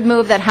 So I would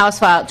move that House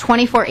File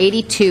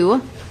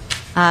 2482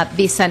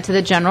 be sent to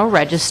the General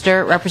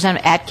Register.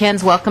 Representative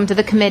Atkins, welcome to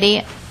the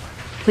committee.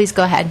 Please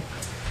go ahead.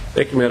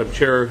 Thank you, Madam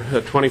Chair.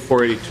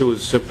 2482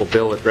 is a simple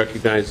bill. It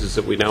recognizes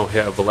that we now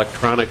have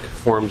electronic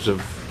forms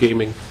of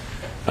gaming,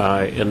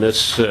 and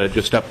this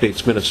just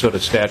updates Minnesota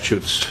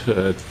statutes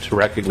to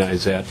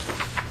recognize that.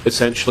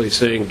 Essentially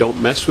saying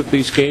don't mess with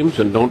these games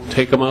and don't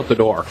take them out the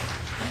door.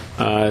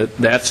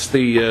 That's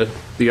the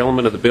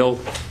element of the bill.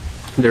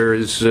 There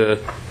is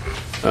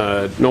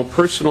no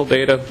personal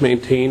data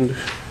maintained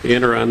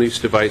in or on these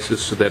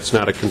devices, so that's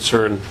not a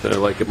concern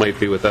like it might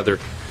be with other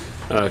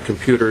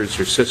computers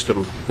or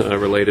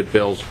system-related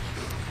bills.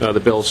 The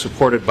bill is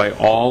supported by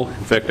all.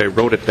 In fact, I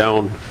wrote it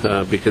down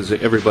because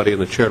everybody in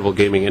the charitable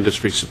gaming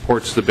industry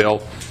supports the bill,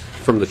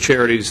 from the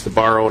charities, the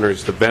bar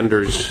owners, the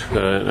vendors,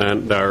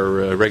 and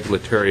our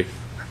regulatory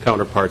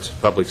counterparts of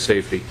public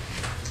safety.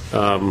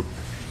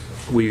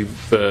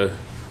 With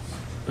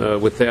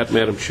that,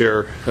 Madam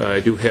Chair,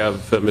 I do have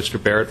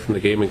Mr. Barrett from the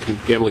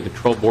Gambling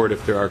Control Board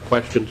if there are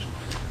questions,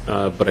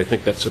 but I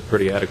think that's a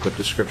pretty adequate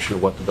description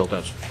of what the bill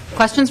does.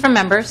 Questions from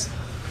members?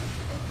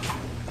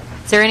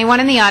 Is there anyone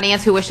in the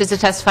audience who wishes to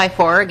testify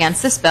for or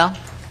against this bill?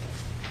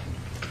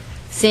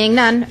 Seeing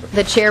none,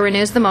 the chair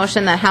renews the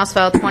motion that House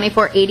File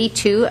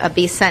 2482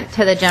 be sent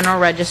to the General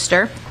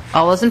Register.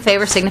 All those in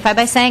favor signify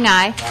by saying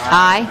aye.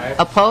 Aye.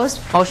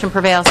 Opposed? Motion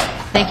prevails.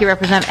 Thank you,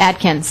 Representative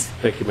Atkins.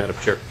 Thank you, Madam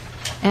Chair.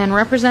 And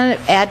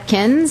Representative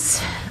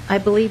Atkins, I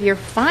believe your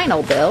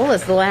final bill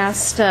is the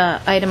last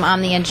item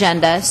on the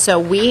agenda. So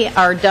we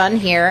are done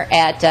here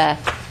at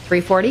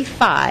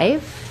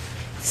 3:45.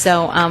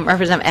 So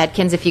Representative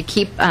Atkins, if you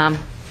keep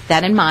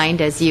that in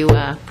mind as you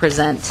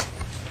present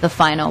the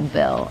final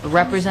bill.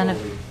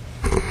 Representative?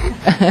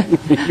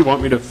 You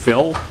want me to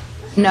fill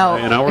No.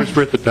 an hour's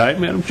worth of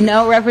time, Madam Chair?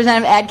 No,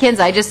 Representative Atkins,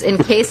 I just, in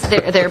case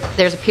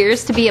there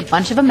appears to be a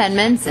bunch of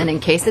amendments, and in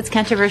case it's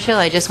controversial,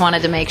 I just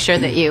wanted to make sure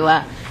that you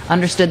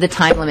understood the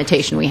time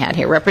limitation we had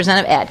here.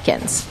 Representative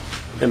Atkins.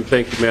 And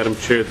thank you, Madam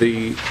Chair.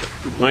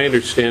 My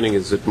understanding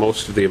is that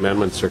most of the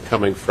amendments are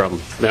coming from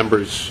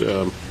members,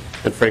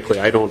 and frankly,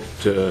 I don't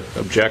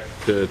object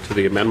to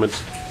the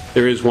amendments.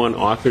 There is one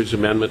author's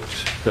amendment,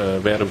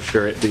 Madam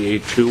Chair, the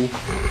A2,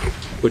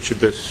 which would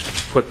just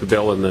put the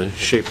bill in the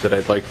shape that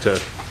I'd like to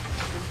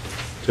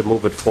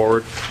move it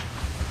forward.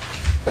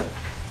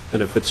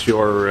 And if it's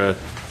your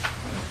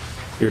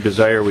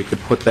desire, we could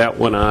put that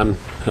one on.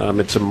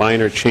 It's a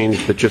minor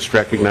change that just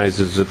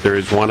recognizes that there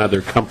is one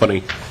other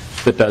company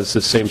that does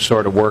the same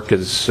sort of work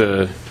as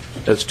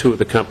two of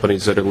the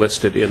companies that are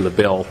listed in the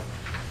bill.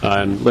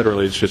 And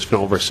literally, it's just an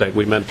oversight.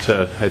 We meant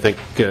to, I think,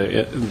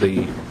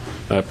 the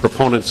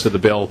proponents of the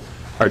bill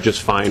are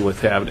just fine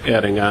with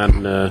adding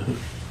on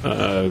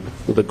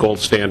the gold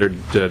standard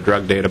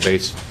drug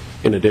database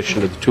in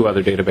addition to the two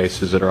other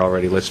databases that are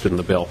already listed in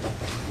the bill.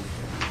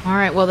 All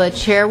right, well, the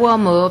chair will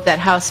move that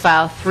House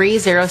File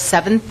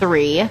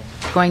 3073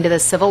 going to the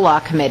Civil Law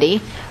Committee,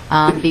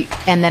 and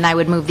then I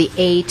would move the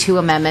A2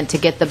 amendment to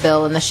get the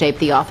bill in the shape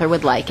the author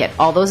would like it.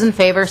 All those in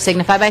favor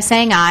signify by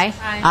saying aye.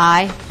 Aye.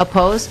 Aye.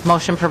 Opposed?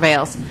 Motion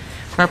prevails.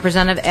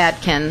 Representative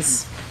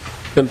Atkins.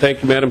 And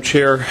thank you, Madam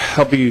Chair.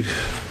 I'll be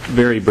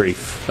very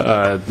brief.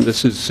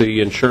 This is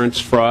the insurance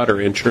fraud or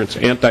insurance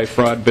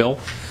anti-fraud bill.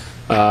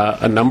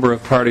 A number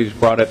of parties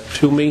brought it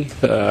to me.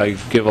 I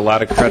give a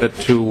lot of credit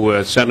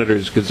to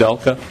Senators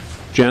Gazelka,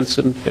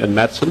 Jensen, and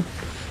Metzen,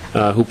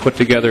 who put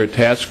together a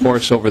task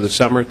force over the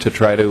summer to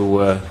try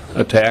to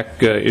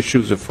attack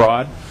issues of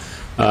fraud.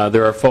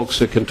 There are folks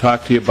that can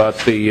talk to you about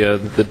the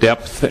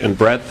depth and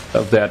breadth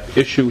of that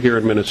issue here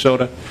in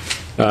Minnesota,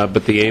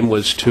 but the aim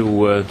was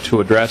to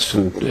address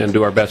and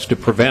do our best to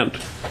prevent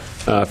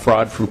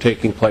fraud from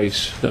taking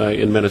place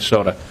in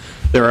Minnesota.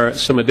 There are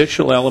some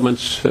additional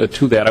elements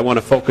to that. I want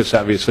to focus,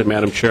 obviously,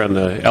 Madam Chair, on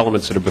the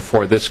elements that are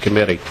before this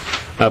committee.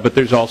 But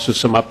there's also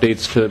some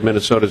updates to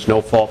Minnesota's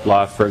no-fault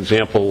law. For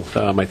example,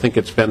 I think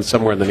it's been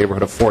somewhere in the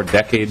neighborhood of 4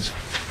 decades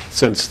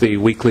since the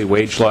weekly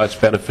wage loss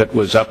benefit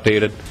was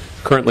updated.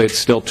 Currently, it's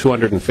still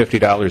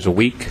 $250 a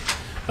week,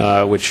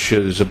 which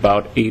is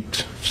about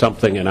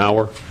 $8-something an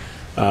hour.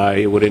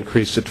 It would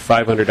increase it to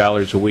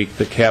 $500 a week.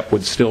 The cap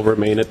would still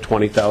remain at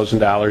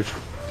 $20,000.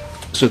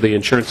 So the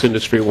insurance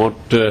industry won't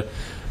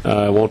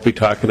be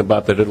talking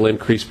about that it'll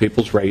increase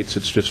people's rates.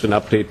 It's just an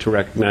update to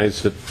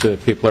recognize that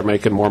people are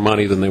making more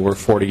money than they were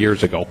 40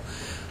 years ago.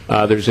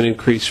 There's an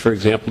increase, for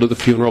example, to the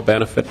funeral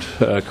benefit.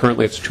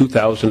 Currently, it's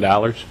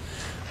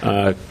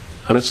 $2,000.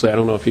 Honestly, I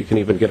don't know if you can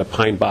even get a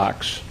pine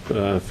box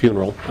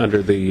funeral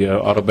under the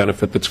auto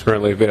benefit that's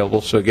currently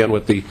available. So again,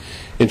 with the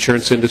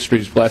insurance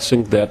industry's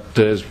blessing, that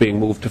is being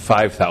moved to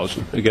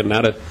 $5,000. Again,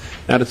 not a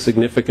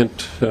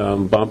significant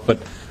bump, but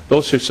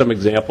those are some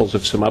examples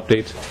of some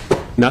updates.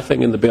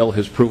 Nothing in the bill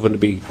has proven to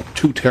be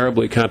too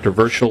terribly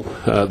controversial.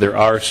 There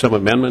are some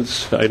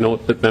amendments I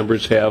note that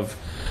members have,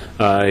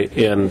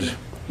 and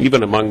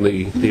even among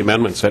the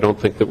amendments, I don't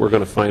think that we're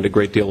going to find a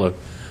great deal of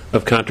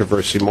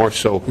controversy, more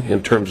so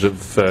in terms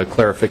of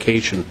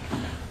clarification.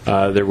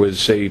 There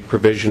was a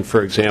provision,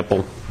 for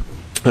example,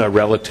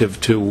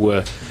 relative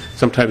to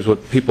sometimes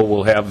what people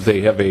will have, they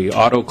have a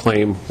auto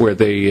claim where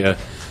they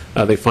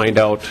find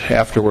out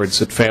afterwards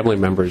that family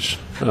members,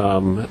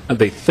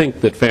 they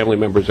think that family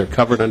members are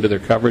covered under their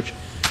coverage,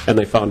 and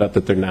they found out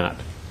that they're not.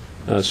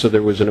 So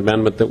there was an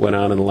amendment that went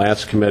on in the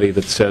last committee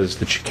that says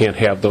that you can't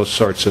have those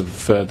sorts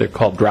of, they're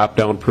called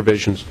drop-down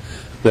provisions,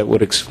 that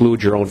would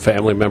exclude your own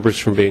family members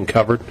from being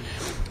covered.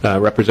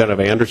 Representative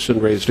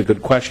Anderson raised a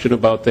good question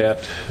about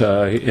that,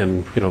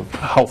 and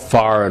how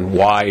far and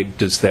wide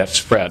does that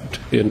spread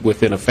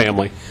within a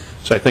family?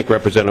 So I think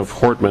Representative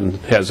Hortman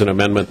has an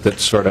amendment that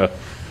sort of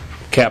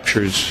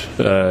captures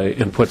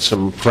and puts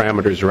some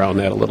parameters around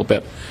that a little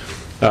bit.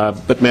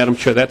 But Madam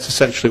Chair, that's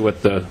essentially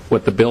what the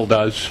bill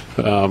does.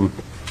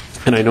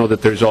 And I know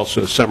that there's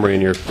also a summary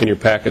in your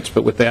packets.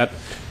 But with that,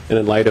 and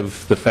in light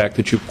of the fact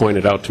that you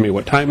pointed out to me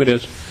what time it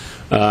is,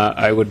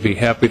 I would be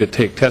happy to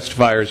take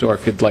testifiers, or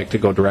if you'd like to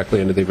go directly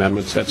into the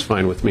amendments, that's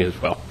fine with me as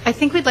well. I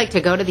think we'd like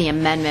to go to the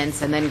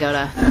amendments and then go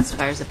to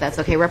testifiers, if that's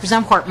okay.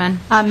 Representative Hortman.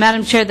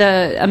 Madam Chair,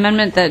 the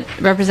amendment that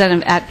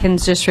Representative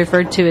Atkins just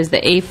referred to is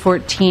the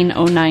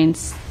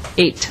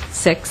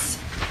A140986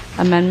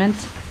 amendment.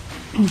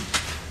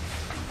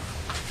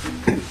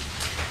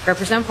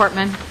 Representative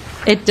Hortman.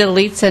 It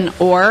deletes an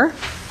 "or"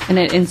 and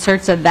it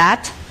inserts a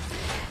that.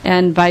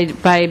 And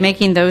by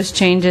making those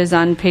changes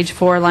on page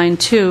 4, line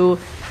 2,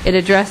 it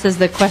addresses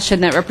the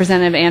question that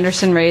Representative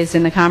Anderson raised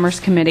in the Commerce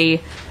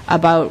Committee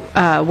about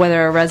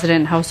whether a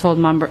resident household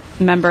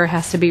member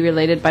has to be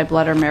related by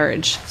blood or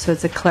marriage. So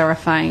it's a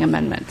clarifying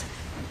amendment.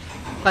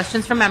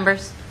 Questions from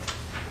members?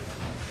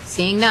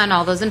 Seeing none,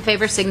 all those in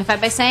favor signify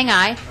by saying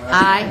aye.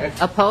 Aye.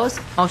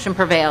 Opposed? Motion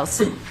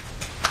prevails.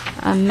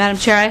 Madam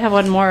Chair, I have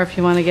one more if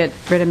you want to get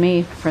rid of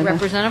me. For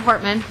Representative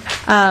Hortman.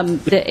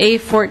 The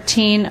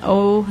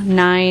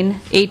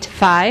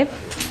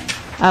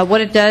A140985.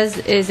 What it does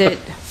is it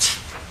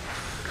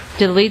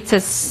deletes a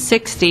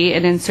 60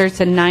 and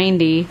inserts a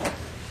 90,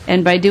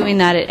 and by doing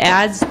that it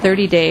adds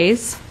 30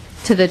 days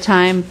to the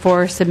time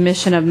for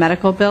submission of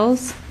medical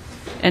bills,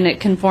 and it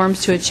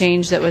conforms to a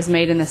change that was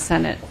made in the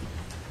Senate.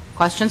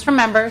 Questions from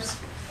members?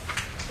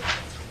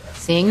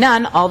 Seeing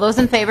none, all those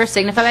in favor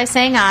signify by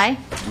saying aye.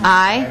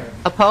 Aye.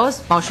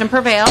 Opposed? Motion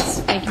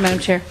prevails. Thank you, Madam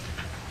Chair.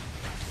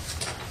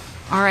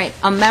 All right,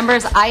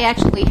 members, I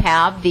actually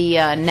have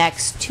the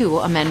next two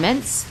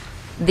amendments.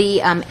 The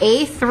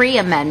A3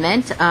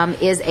 amendment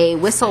is a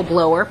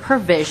whistleblower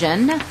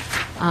provision.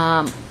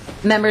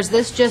 Members,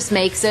 this just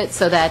makes it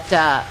so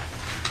that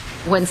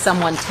when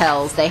someone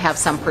tells, they have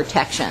some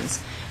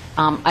protections.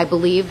 I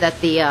believe that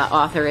the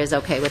author is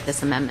okay with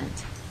this amendment.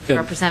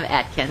 Representative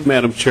Atkins.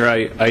 Madam Chair,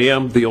 I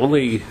am the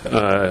only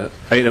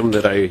item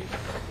that I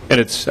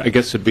guess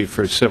it'd be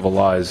for civil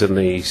law, is in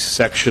the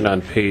section on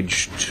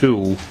page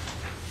 2,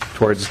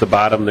 towards the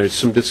bottom. There's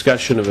some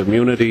discussion of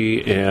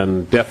immunity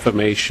and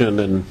defamation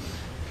and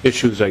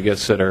issues, I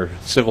guess, that are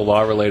civil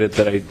law related,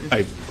 that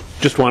I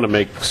just want to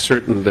make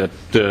certain that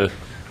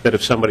that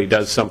if somebody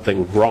does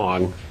something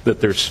wrong, that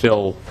there's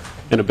still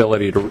an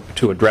ability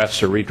to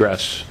address or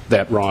redress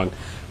that wrong.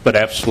 But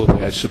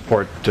absolutely, I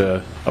support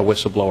a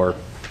whistleblower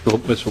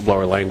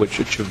language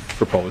that you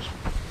propose.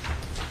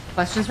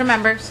 Questions from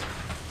members?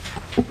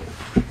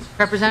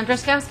 Representative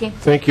Drazkowski.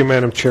 Thank you,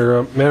 Madam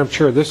Chair. Madam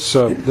Chair, this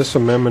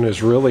amendment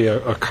is really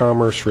a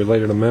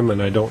commerce-related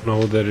amendment. I don't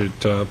know that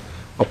it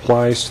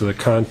applies to the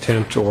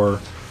content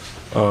or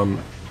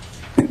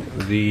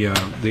the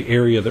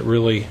area that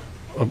really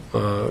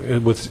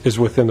is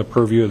within the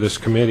purview of this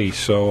committee.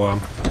 So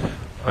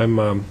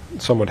I'm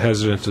somewhat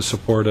hesitant to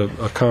support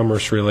a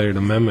commerce-related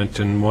amendment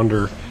and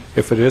wonder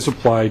if it is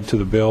applied to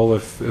the bill,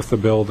 if the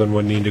bill then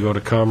would need to go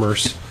to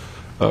Commerce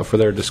for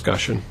their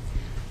discussion.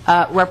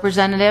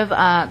 Representative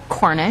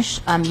Cornish,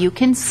 you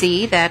can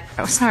see that,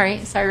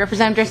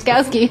 Representative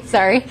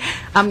Drazkowski,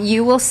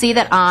 you will see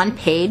that on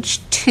page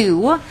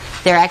 2,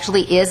 there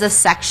actually is a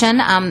section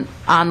on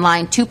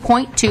line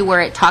 2.2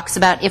 where it talks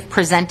about if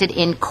presented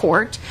in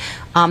court.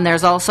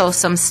 There's also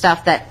some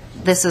stuff that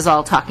this is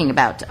all talking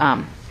about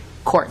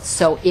courts.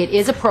 So it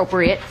is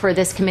appropriate for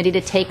this committee to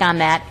take on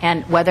that,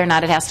 and whether or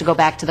not it has to go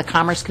back to the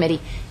Commerce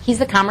Committee. He's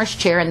the Commerce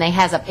Chair, and it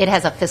has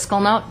a fiscal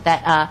note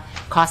that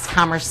costs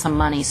Commerce some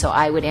money, so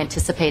I would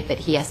anticipate that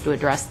he has to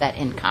address that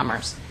in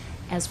Commerce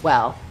as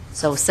well.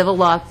 So civil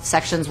law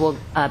sections will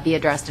be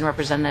addressed in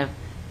Representative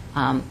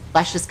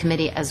Lesch's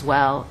committee as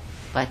well,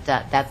 but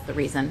that's the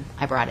reason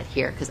I brought it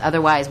here, because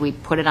otherwise we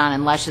put it on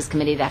in Lesch's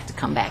committee, it'd have to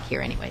come back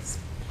here anyways.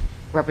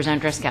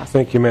 Representative Drazkowski.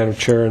 Thank you, Madam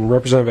Chair. And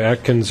Representative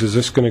Atkins, is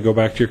this going to go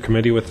back to your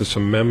committee with this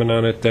amendment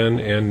on it then?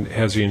 And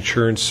has the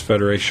Insurance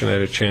Federation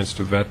had a chance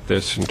to vet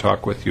this and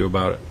talk with you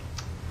about it?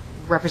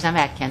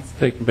 Representative Atkins.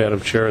 Thank you,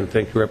 Madam Chair, and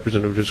thank you,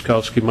 Representative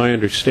Drazkowski. My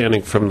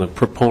understanding from the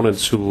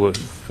proponents who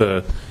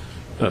have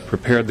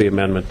prepared the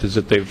amendment is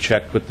that they've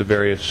checked with the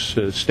various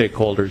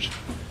stakeholders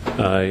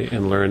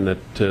and learned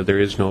that there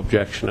is no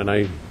objection.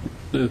 And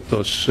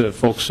those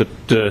folks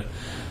that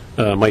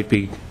might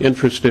be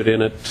interested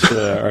in it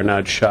are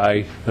not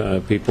shy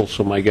people,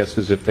 so my guess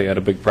is if they had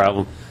a big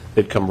problem,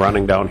 they'd come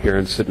running down here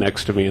and sit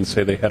next to me and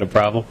say they had a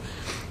problem.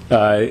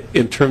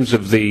 In terms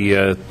of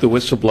the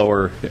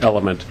whistleblower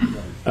element,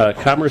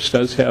 Commerce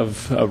does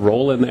have a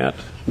role in that.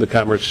 The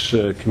Commerce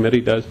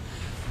Committee does.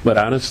 But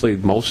honestly,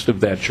 most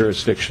of that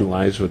jurisdiction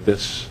lies with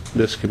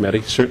this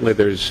committee. Certainly,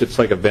 it's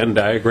like a Venn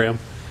diagram.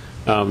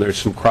 There's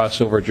some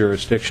crossover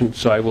jurisdiction.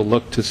 So I will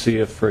look to see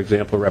if, for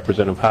example,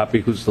 Representative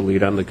Hoppe, who's the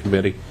lead on the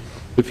committee,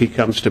 if he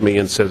comes to me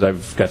and says,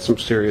 I've got some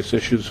serious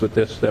issues with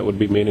this, that would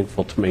be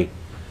meaningful to me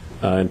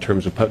in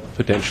terms of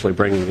potentially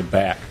bringing it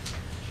back,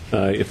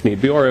 if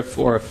need be, or if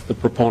the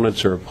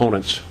proponents or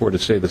opponents were to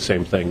say the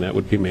same thing, that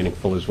would be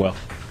meaningful as well.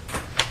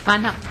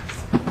 Fine.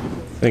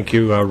 Thank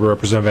you,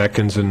 Representative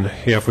Atkins. And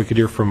if we could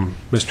hear from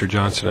Mr.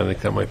 Johnson, I think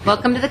that might be.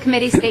 Welcome to the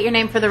committee. State your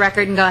name for the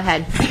record and go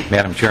ahead.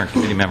 Madam Chair and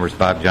committee members,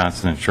 Bob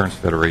Johnson, Insurance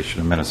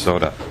Federation of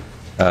Minnesota.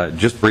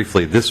 Just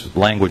briefly, this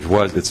language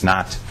it's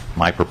not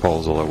my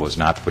proposal. It was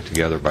not put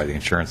together by the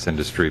insurance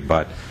industry,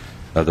 but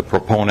the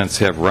proponents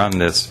have run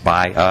this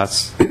by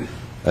us,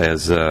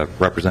 as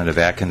Representative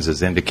Atkins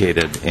has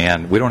indicated,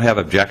 and we don't have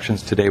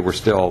objections today. We're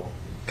still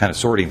kind of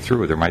sorting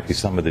through. There might be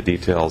some of the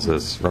details,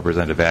 as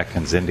Representative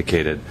Atkins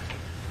indicated,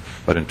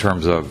 but in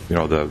terms of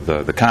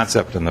the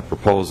concept and the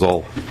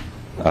proposal,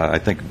 I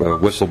think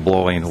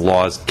whistleblowing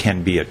laws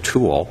can be a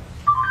tool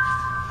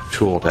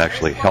tool to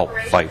actually help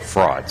fight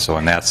fraud. So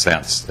in that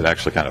sense, it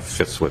actually kind of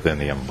fits within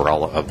the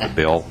umbrella of the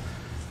bill.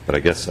 But I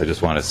guess I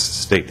just want to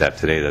state that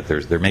today, that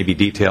there may be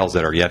details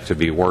that are yet to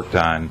be worked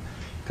on,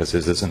 because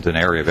this isn't an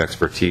area of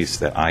expertise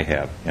that I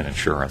have in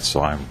insurance,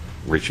 so I'm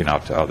reaching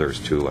out to others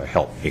to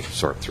help me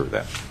sort through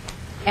that.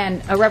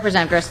 And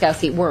Representative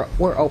Drazkowski,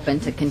 we're open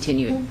to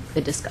continue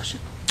the discussion.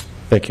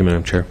 Thank you,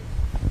 Madam Chair.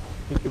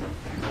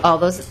 All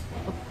those,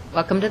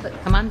 come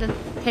on to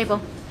the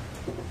table.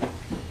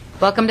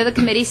 Welcome to the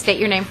committee. State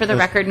your name for the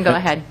record and go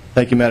ahead.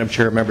 Thank you, Madam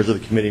Chair, members of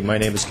the committee. My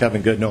name is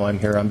Kevin Goodnow. I'm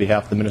here on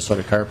behalf of the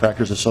Minnesota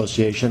Chiropractors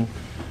Association.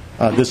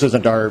 This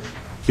isn't our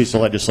piece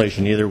of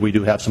legislation either. We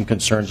do have some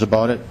concerns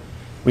about it.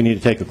 We need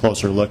to take a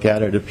closer look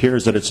at it. It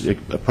appears that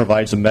it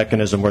provides a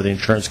mechanism where the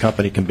insurance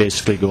company can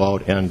basically go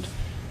out and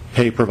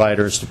pay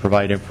providers to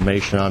provide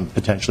information on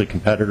potentially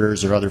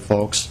competitors or other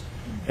folks,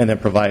 and then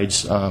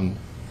provides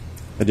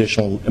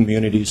additional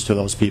immunities to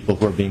those people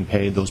who are being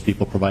paid, those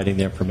people providing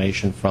the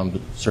information from a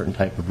certain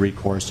type of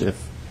recourse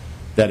if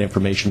that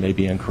information may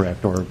be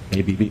incorrect or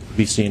maybe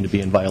be seen to be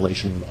in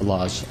violation of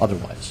laws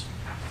otherwise.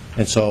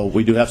 And so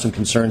we do have some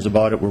concerns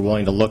about it. We're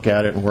willing to look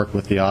at it and work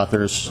with the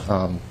authors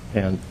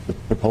and the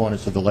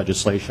proponents of the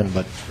legislation,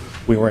 but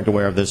we weren't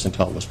aware of this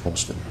until it was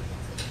posted.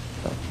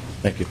 So,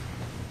 thank you.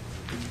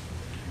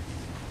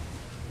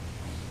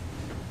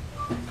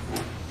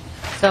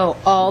 So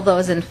all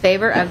those in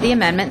favor of the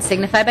amendment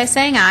signify by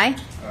saying aye.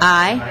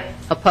 Aye.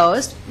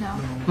 Opposed? No.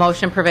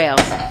 Motion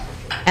prevails.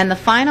 And the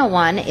final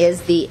one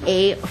is the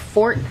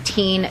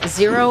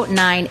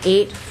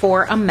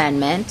A140984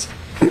 amendment.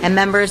 And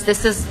members,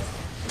 this is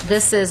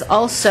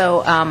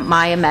also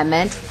my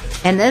amendment,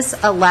 and this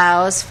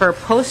allows for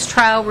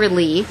post-trial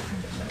relief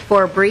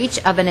for breach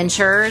of an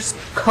insurer's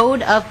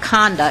code of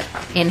conduct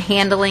in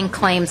handling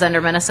claims under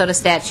Minnesota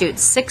Statute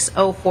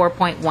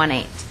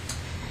 604.18.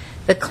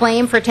 The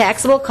claim for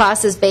taxable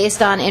costs is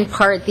based on, in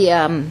part,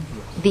 the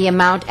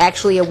amount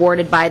actually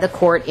awarded by the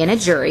court in a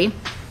jury.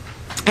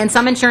 And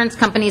some insurance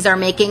companies are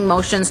making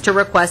motions to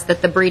request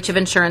that the breach of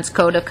insurance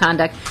code of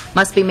conduct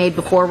must be made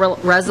before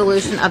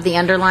resolution of the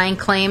underlying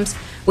claims,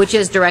 which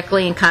is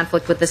directly in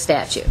conflict with the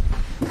statute.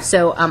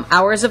 So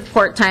hours of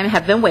court time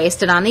have been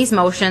wasted on these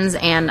motions,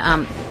 and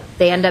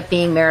they end up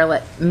being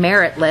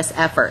meritless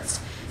efforts.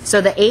 So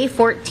the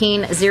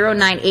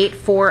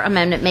A140984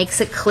 amendment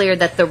makes it clear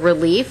that the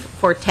relief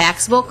for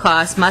taxable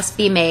costs must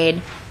be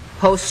made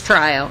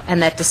post-trial,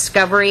 and that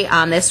discovery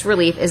on this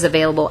relief is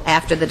available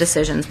after the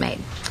decision's made.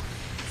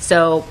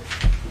 So,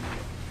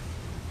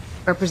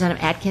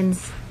 Representative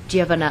Atkins, do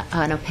you have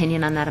an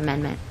opinion on that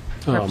amendment?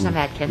 Representative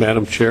Atkins.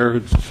 Madam Chair,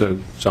 it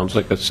sounds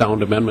like a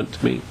sound amendment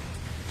to me.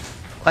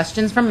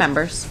 Questions from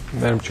members?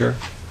 Madam Chair.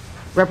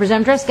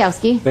 Representative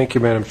Drazkowski. Thank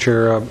you, Madam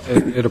Chair.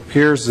 It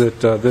appears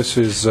that this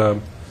is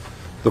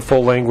the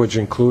full language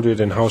included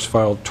in House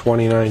File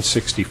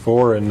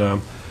 2964, and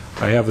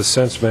I have the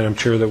sense, Madam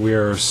Chair, that we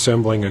are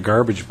assembling a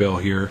garbage bill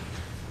here,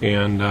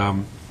 and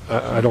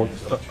I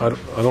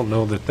don't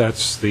know that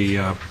that's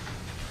the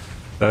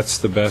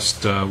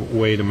best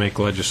way to make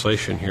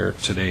legislation here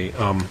today.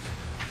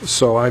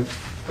 So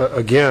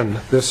again,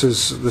 this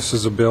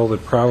is a bill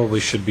that probably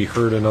should be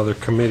heard in other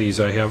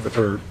committees. I have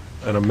heard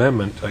an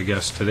amendment, I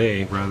guess,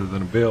 today rather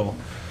than a bill,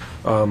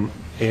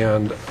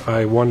 and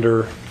I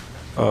wonder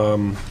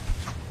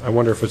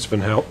if it's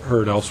been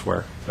heard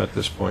elsewhere at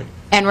this point.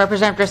 And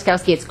Representative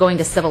Drazkowski, it's going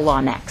to civil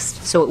law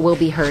next, so it will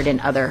be heard in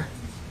other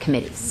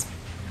committees.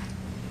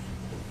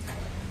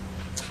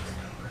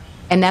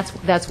 And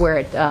that's where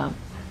it.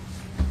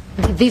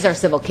 These are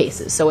civil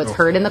cases, so it's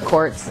heard in the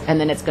courts, and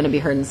then it's going to be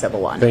heard in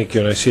civil law. Thank you,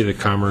 and I see that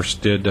Commerce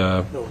did.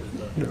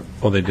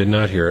 Well, they did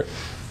not hear it.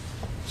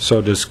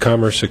 So does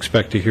Commerce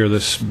expect to hear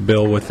this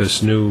bill with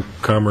this new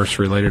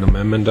Commerce-related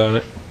amendment on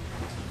it?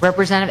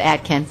 Representative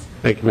Atkins.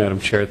 Thank you, Madam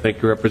Chair.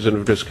 Thank you,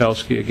 Representative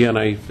Drazkowski. Again,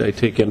 I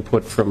take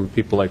input from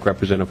people like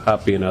Representative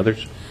Hoppe and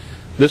others.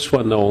 This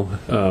one, though,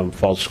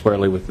 falls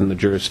squarely within the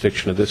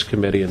jurisdiction of this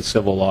committee in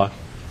civil law,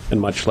 and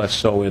much less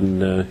so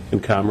in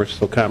Commerce,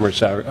 though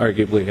Commerce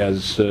arguably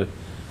has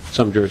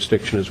some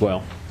jurisdiction as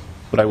well.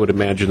 But I would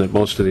imagine that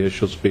most of the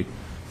issues will be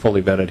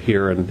fully vetted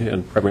here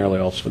and primarily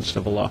also in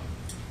civil law.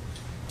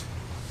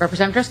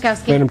 Representative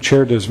Drazkowski. Madam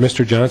Chair, does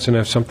Mr. Johnson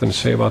have something to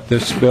say about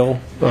this bill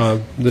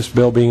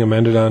being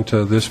amended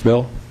onto this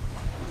bill?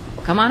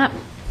 Come on up.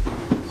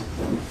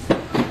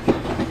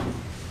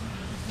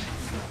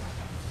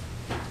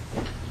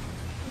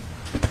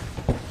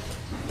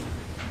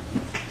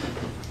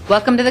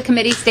 Welcome to the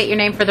committee. State your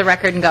name for the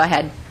record and go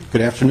ahead.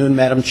 Good afternoon,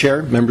 Madam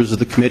Chair, members of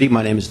the committee.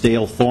 My name is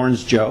Dale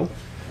Thorns Joe.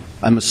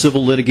 I'm a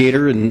civil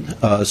litigator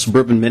in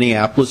suburban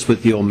Minneapolis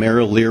with the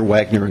O'Mara, Lear,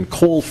 Wagner, and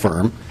Cole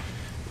firm.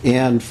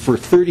 And for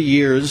 30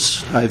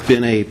 years, I've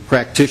been a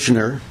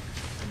practitioner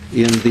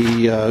in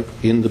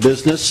the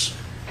business.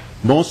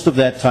 Most of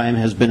that time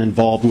has been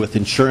involved with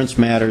insurance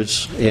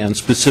matters and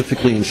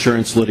specifically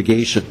insurance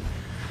litigation.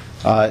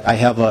 I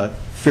have a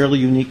fairly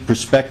unique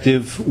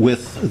perspective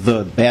with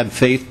the bad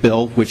faith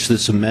bill, which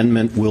this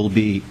amendment will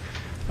be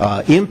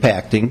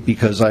impacting,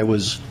 because I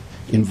was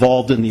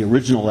involved in the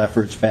original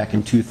efforts back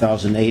in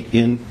 2008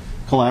 in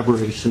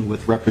collaboration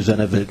with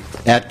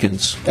Representative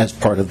Atkins as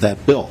part of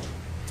that bill.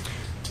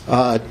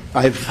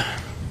 I've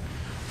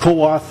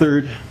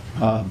co-authored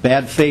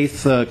bad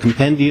faith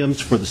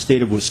compendiums for the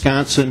state of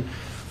Wisconsin,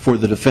 for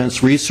the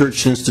Defense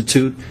Research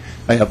Institute.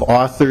 I have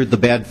authored the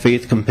bad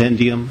faith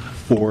compendium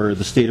for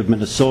the state of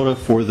Minnesota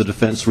for the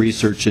Defense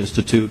Research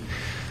Institute.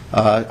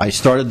 I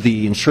started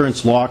the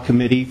Insurance Law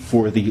Committee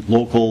for the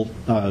local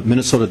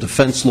Minnesota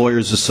Defense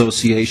Lawyers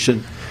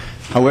Association.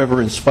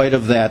 However, in spite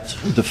of that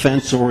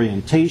defense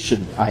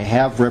orientation, I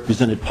have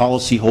represented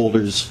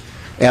policyholders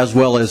as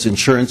well as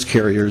insurance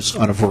carriers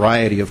on a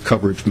variety of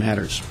coverage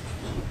matters.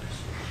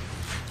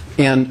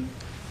 And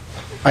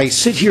I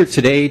sit here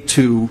today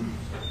to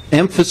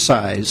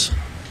emphasize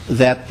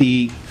that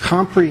the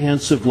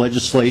comprehensive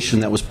legislation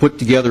that was put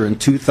together in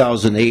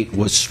 2008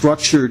 was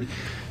structured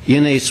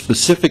in a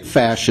specific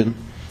fashion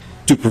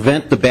to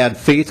prevent the bad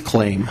faith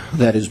claim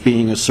that is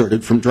being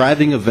asserted from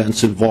driving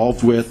events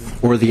involved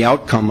with or the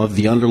outcome of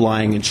the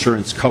underlying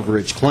insurance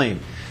coverage claim.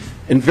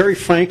 And very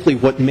frankly,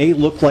 what may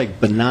look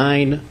like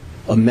benign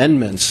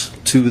amendments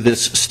to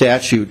this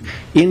statute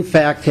in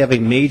fact have a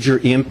major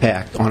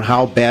impact on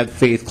how bad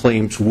faith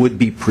claims would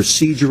be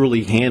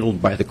procedurally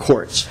handled by the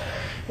courts.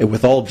 And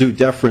with all due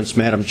deference,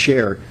 Madam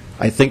Chair,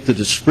 I think the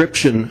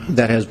description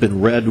that has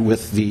been read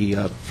with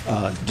the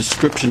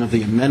description of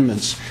the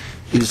amendments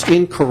is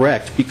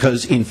incorrect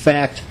because, in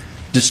fact,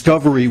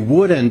 discovery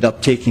would end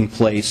up taking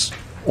place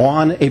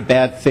on a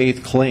bad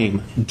faith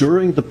claim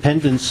during the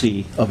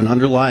pendency of an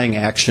underlying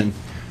action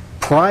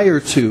prior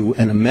to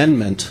an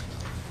amendment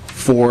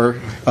for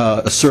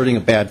asserting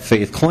a bad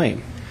faith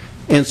claim.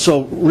 And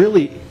so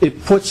really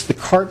it puts the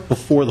cart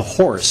before the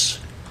horse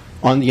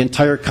on the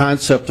entire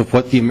concept of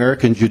what the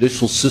American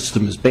judicial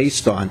system is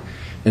based on,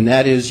 and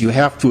that is you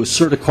have to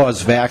assert a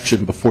cause of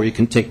action before you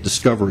can take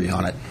discovery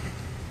on it.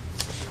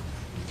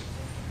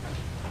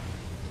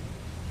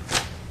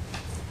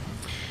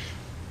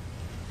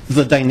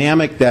 The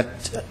dynamic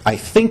that I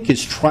think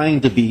is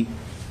trying to be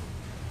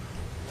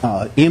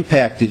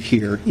impacted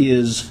here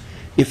is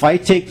if I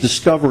take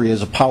discovery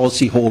as a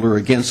policyholder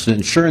against an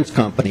insurance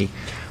company,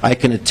 I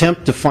can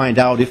attempt to find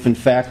out if in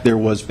fact there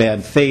was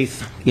bad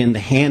faith in the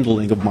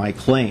handling of my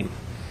claim.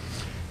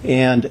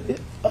 And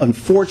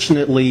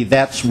unfortunately,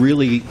 that's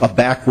really a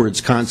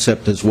backwards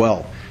concept as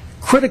well.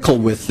 Critical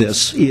with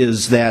this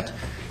is that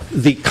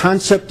the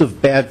concept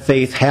of bad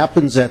faith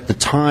happens at the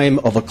time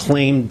of a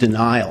claim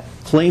denial.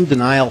 Claim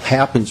denial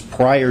happens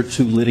prior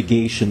to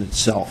litigation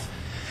itself.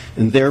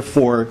 And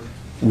therefore,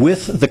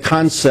 with the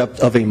concept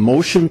of a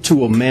motion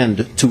to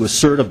amend to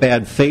assert a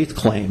bad faith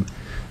claim,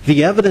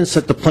 the evidence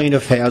that the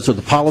plaintiff has or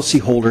the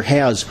policyholder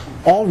has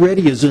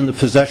already is in the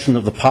possession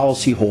of the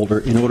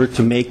policyholder in order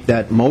to make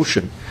that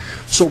motion.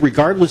 So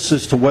regardless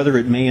as to whether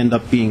it may end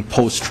up being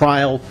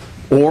post-trial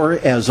or,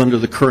 as under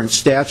the current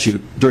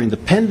statute, during the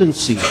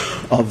pendency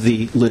of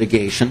the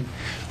litigation,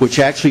 which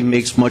actually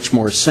makes much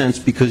more sense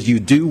because you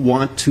do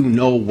want to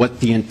know what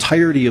the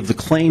entirety of the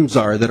claims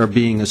are that are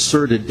being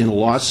asserted in a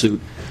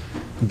lawsuit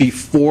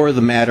before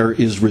the matter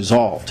is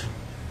resolved.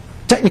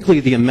 Technically,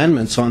 the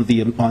amendments on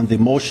the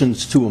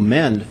motions to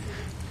amend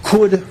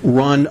could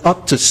run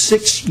up to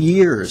 6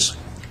 years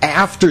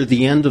after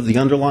the end of the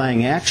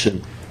underlying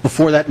action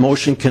before that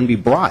motion can be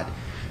brought.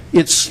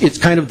 It's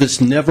kind of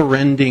this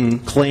never-ending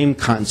claim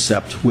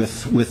concept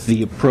with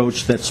the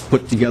approach that's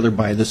put together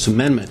by this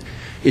amendment.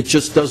 It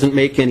just doesn't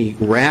make any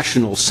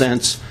rational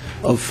sense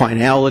of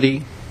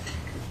finality.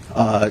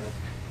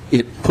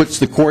 It puts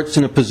the courts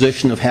in a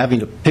position of having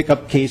to pick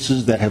up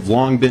cases that have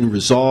long been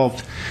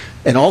resolved.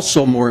 And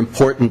also, more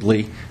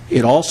importantly,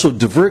 it also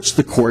diverts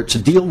the court to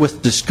deal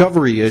with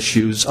discovery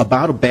issues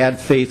about a bad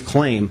faith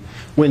claim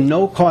when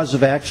no cause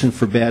of action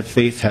for bad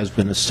faith has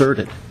been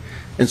asserted.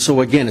 And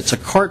so, again, it's a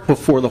cart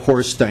before the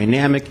horse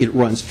dynamic. It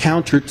runs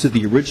counter to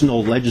the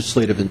original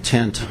legislative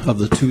intent of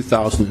the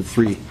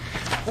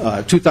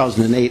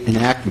 2008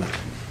 enactment.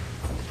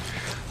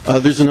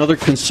 There's another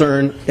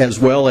concern as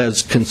well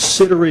as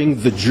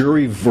considering the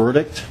jury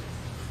verdict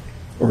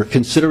or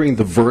considering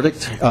the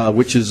verdict,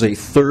 which is a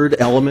third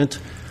element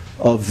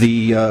of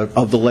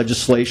the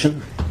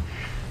legislation.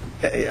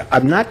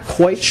 I'm not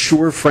quite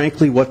sure,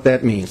 frankly, what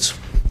that means.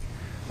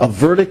 A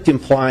verdict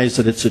implies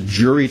that it's a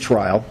jury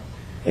trial,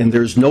 and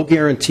there's no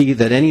guarantee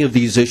that any of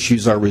these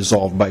issues are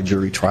resolved by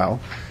jury trial.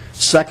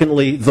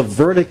 Secondly, the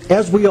verdict,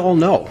 as we all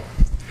know,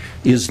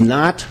 is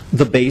not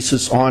the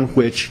basis on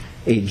which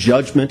a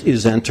judgment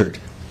is entered.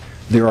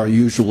 There are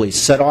usually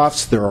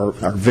set-offs, there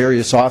are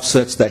various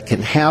offsets that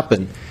can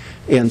happen,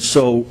 and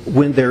so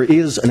when there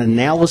is an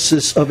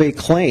analysis of a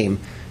claim,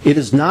 it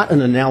is not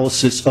an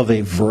analysis of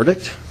a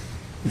verdict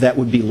that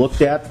would be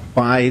looked at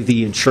by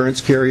the insurance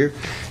carrier.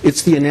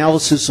 It's the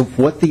analysis of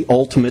what the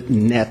ultimate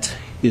net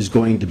is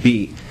going to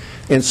be.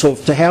 And so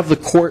to have the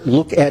court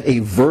look at a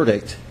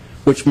verdict,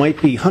 which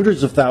might be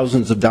hundreds of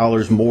thousands of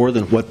dollars more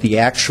than what the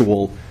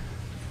actual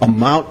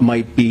amount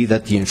might be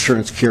that the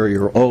insurance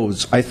carrier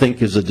owes, I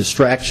think is a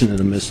distraction and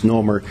a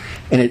misnomer,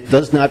 and it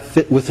does not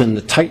fit within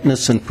the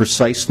tightness and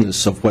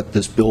preciseness of what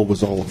this bill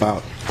was all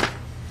about.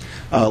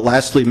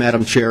 Lastly,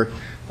 Madam Chair,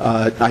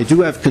 I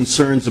do have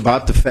concerns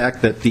about the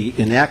fact that the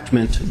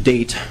enactment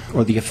date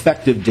or the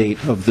effective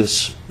date of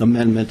this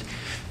amendment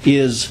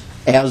is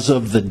as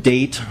of the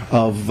date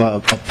of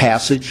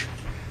passage.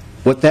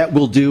 What that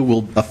will do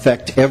will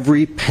affect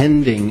every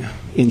pending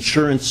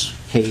insurance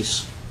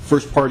case,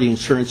 first-party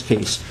insurance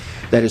case,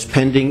 that is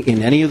pending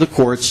in any of the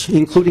courts,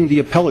 including the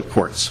appellate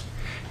courts,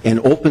 and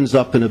opens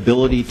up an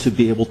ability to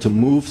be able to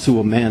move to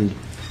amend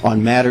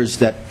on matters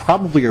that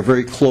probably are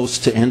very close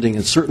to ending,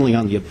 and certainly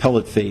on the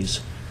appellate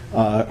phase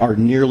are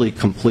nearly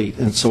complete.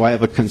 And so I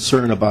have a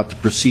concern about the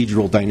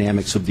procedural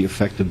dynamics of the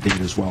effective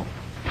date as well.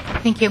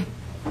 Thank you.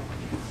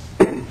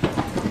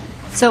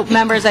 So,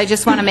 members, I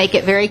just want to make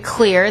it very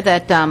clear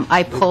that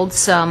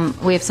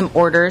we have some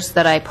orders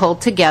that I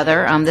pulled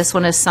together. This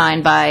one is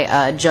signed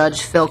by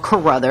Judge Phil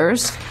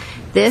Carruthers.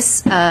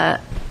 This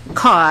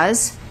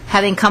cause,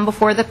 having come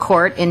before the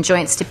court in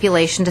joint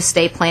stipulation to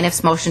stay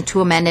plaintiff's motion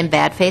to amend in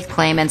bad faith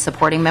claim and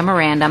supporting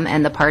memorandum,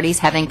 and the parties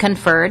having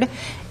conferred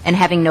and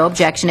having no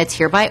objection, it's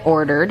hereby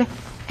ordered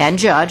and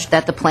judged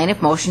that the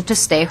plaintiff motion to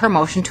stay her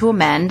motion to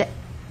amend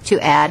to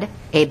add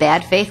a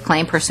bad faith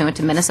claim pursuant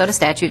to Minnesota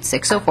Statute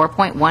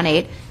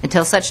 604.18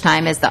 until such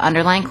time as the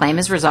underlying claim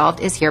is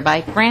resolved is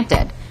hereby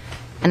granted.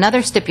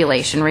 Another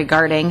stipulation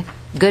regarding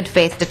good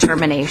faith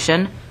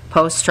determination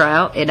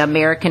post-trial in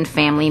American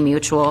Family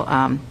Mutual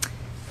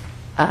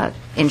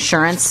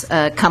Insurance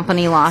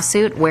Company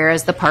lawsuit,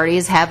 whereas the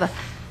parties have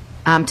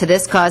to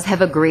this cause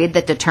have agreed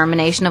that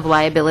determination of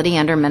liability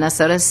under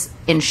Minnesota's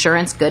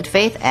Insurance Good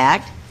Faith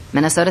Act,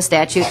 Minnesota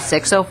Statute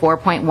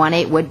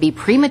 604.18, would be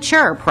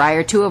premature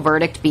prior to a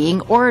verdict being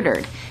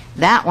ordered.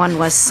 That one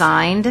was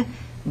signed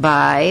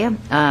by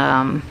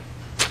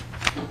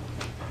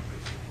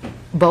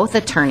both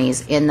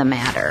attorneys in the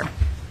matter.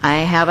 I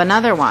have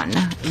another one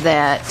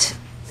that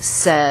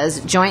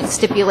says joint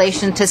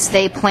stipulation to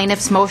stay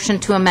plaintiff's motion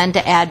to amend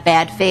to add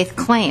bad faith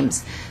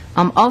claims.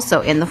 Also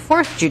in the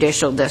 4th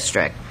Judicial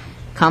District.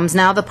 Comes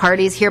now, the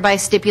parties hereby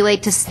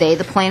stipulate to stay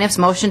the plaintiff's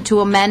motion to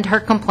amend her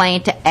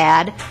complaint to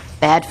add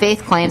bad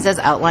faith claims as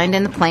outlined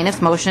in the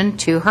plaintiff's motion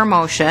to her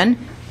motion,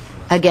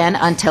 again,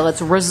 until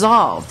it's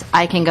resolved.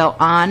 I can go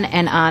on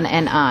and on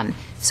and on.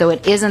 So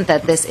it isn't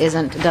that this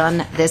isn't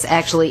done. This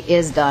actually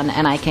is done,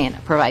 and I can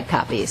provide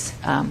copies,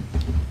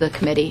 the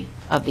committee,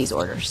 of these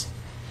orders.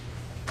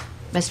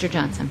 Mr.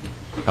 Johnson.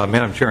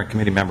 Madam Chair and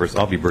committee members,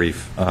 I'll be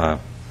brief.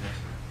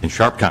 In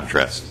sharp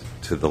contrast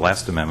to the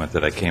last amendment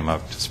that I came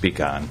up to speak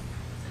on,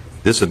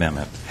 this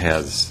amendment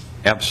has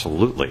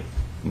absolutely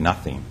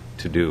nothing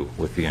to do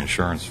with the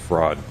Insurance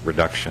Fraud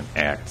Reduction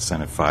Act,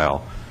 Senate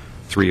File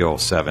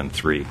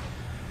 3073,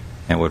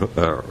 and would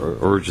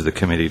urge the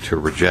committee to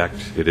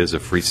reject. It is a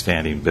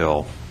freestanding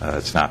bill.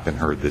 It's not been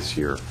heard this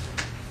year.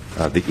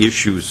 The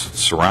issues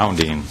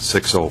surrounding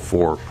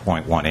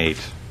 604.18,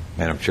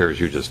 Madam Chair, as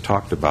you just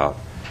talked about,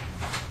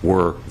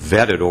 were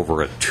vetted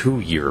over a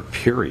 2-year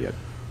period,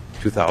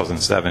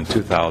 2007,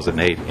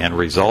 2008, and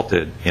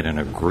resulted in an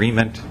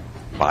agreement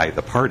by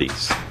the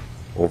parties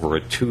over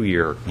a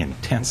 2-year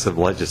intensive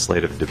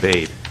legislative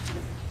debate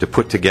to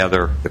put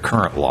together the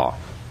current law,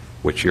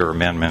 which your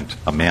amendment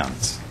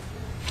amends,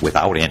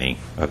 without any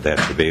of that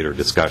debate or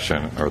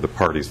discussion or the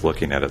parties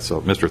looking at it.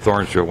 So Mr.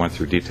 Thornhill went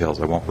through details.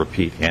 I won't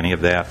repeat any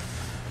of that.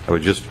 I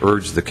would just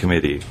urge the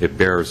committee,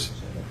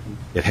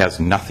 it has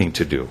nothing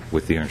to do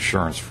with the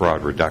Insurance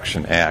Fraud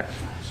Reduction Act.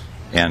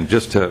 And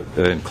just to,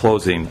 in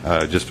closing,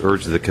 just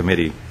urge the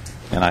committee,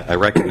 and I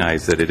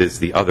recognize that it is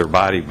the other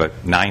body,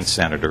 but 9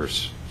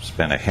 senators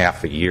spent a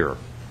half a year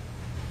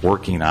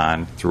working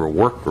on, through a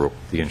work group,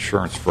 the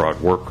insurance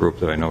fraud work group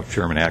that I know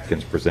Chairman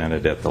Atkins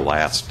presented at the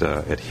last,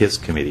 at his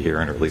committee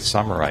hearing, or at least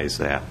summarized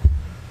that,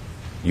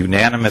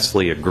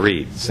 unanimously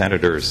agreed,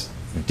 Senators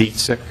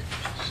Dietzick,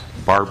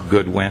 Barb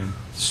Goodwin,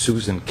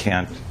 Susan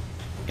Kent,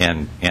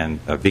 and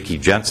Vicki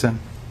Jensen,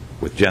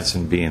 with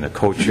Jensen being the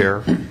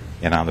co-chair,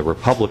 and on the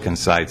Republican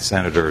side,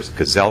 Senators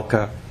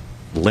Gazelka,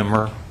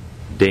 Limmer,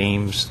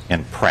 Dames,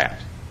 and Pratt.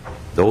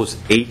 Those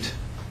 8,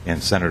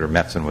 and Senator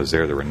Metzen was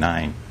there were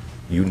 9,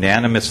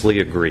 unanimously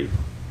agreed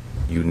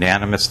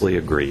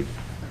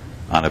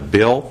on a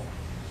bill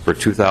for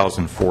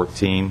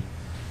 2014.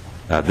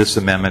 This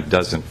amendment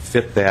doesn't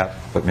fit that,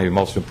 but maybe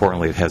most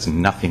importantly, it has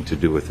nothing to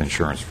do with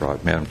insurance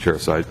fraud. Madam Chair,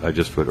 so I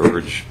just would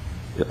urge,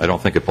 I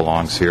don't think it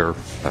belongs here.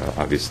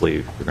 Obviously,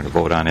 we're going to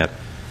vote on it.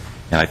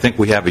 And I think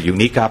we have a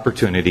unique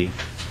opportunity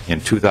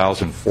in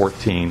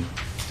 2014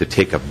 to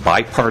take a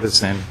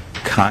bipartisan,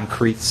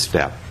 concrete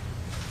step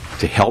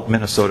to help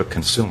Minnesota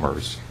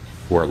consumers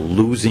who are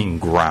losing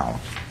ground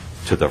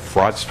to the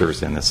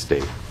fraudsters in the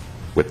state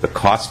with the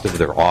cost of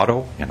their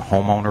auto and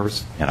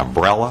homeowners and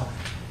umbrella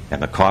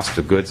and the cost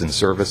of goods and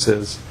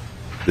services.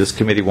 This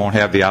committee won't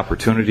have the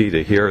opportunity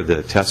to hear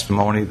the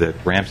testimony that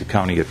Ramsey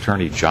County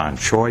Attorney John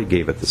Choi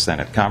gave at the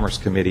Senate Commerce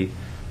Committee,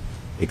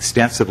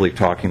 extensively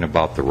talking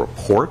about the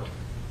report,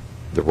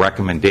 the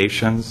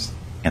recommendations,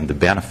 and the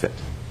benefit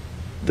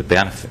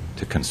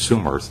to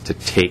consumers to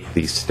take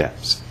these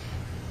steps.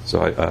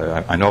 So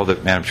I know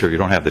that, Madam Chair, you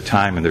don't have the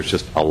time, and there's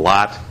just a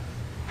lot,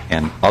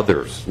 and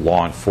others,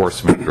 law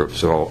enforcement groups.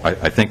 So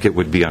I think it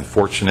would be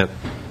unfortunate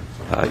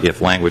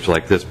if language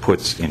like this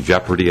puts in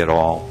jeopardy at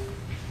all.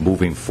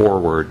 Moving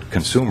forward,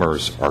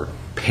 consumers are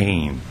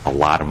paying a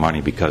lot of money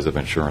because of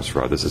insurance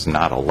fraud. This is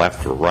not a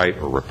left or right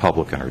or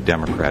Republican or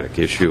Democratic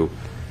issue.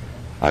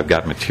 I've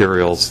got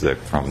materials that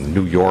from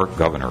New York,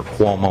 Governor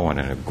Cuomo, and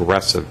an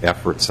aggressive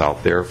efforts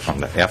out there from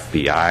the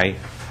FBI,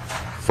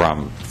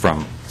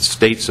 from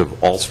states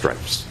of all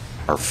stripes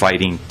are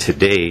fighting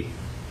today,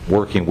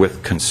 working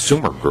with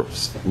consumer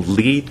groups,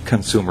 lead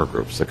consumer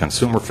groups. The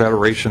Consumer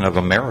Federation of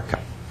America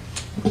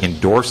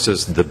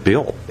endorses the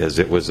bill as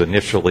it was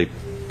initially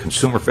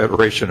Consumer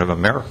Federation of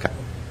America.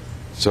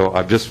 So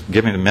I'm just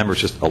giving the members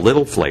just a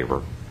little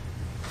flavor.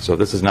 So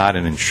this is not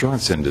an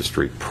insurance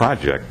industry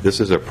project. This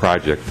is a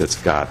project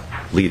that's got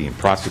leading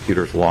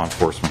prosecutors, law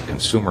enforcement,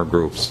 consumer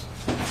groups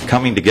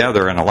coming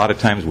together, and a lot of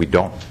times we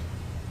don't.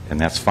 And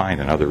that's fine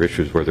in other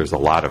issues where there's a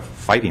lot of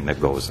fighting that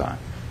goes on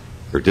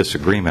or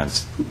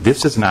disagreements.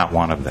 This is not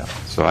one of them.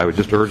 So I would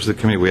just urge the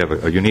committee, we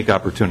have a unique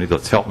opportunity.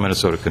 Let's help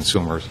Minnesota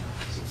consumers.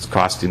 It's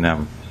costing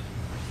them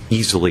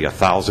easily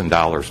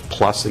 $1,000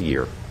 plus a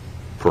year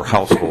per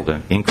household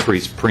and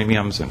increased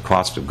premiums and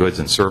cost of goods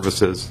and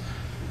services.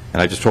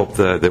 And I just hope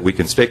that we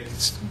can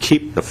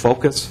keep the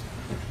focus.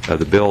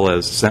 The bill,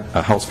 as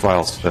House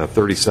File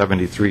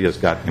 3073, has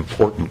got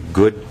important,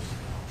 good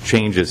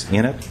changes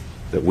in it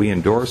that we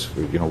endorse.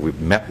 We've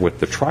met with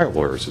the trial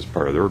lawyers as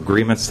part of their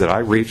agreements that I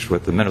reached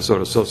with the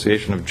Minnesota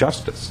Association of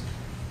Justice,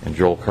 and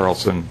Joel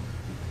Carlson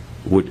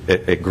would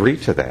agree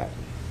to that.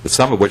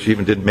 Some of which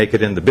even didn't make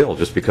it in the bill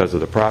just because of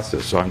the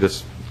process. So I'm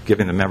just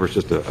giving the members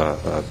just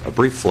a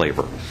brief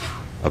flavor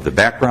of the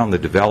background, the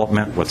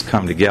development, what's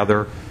come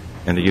together,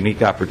 and the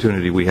unique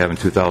opportunity we have in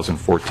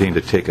 2014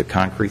 to take a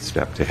concrete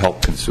step to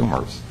help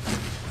consumers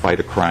fight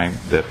a crime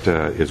that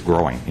is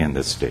growing in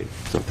this state.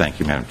 So thank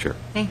you, Madam Chair.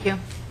 Thank you.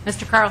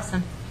 Mr.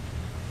 Carlson.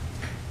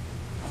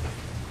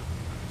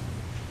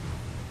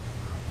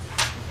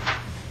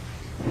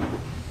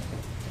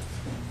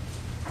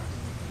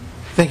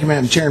 Thank you,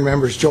 Madam Chair and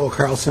members. Joel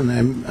Carlson.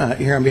 I'm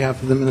here on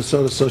behalf of the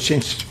Minnesota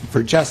Association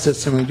for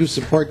Justice, and we do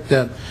support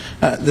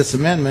this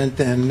amendment.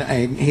 And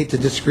I hate to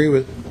disagree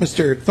with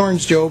Mr.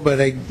 Thorns, Joe,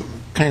 but I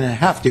kind of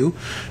have to.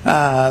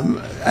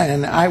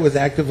 And I was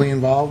actively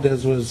involved,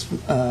 as was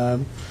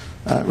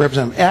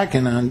Representative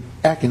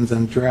Atkins,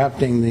 on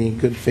drafting the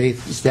good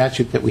faith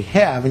statute that we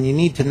have. And you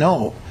need to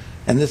know,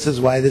 and this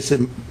is why this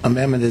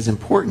amendment is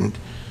important,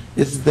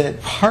 is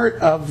that part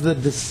of the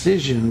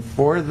decision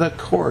for the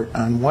court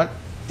on what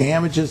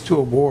damages to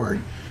award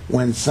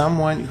when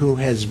someone who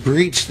has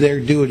breached their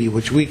duty,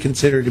 which we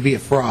consider to be a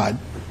fraud,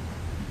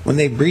 when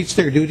they breach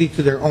their duty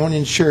to their own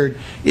insured,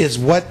 is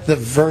what the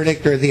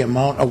verdict or the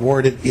amount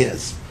awarded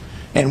is.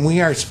 And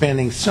we are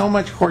spending so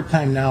much court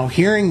time now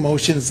hearing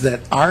motions that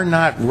are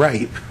not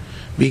ripe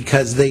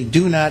because they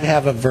do not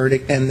have a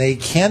verdict and they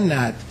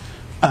cannot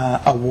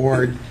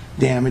award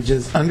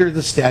damages under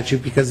the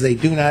statute because they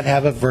do not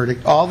have a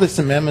verdict. All this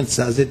amendment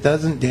says, it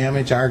doesn't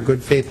damage our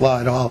good faith law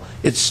at all.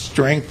 It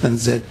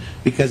strengthens it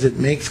because it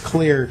makes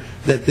clear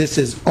that this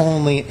is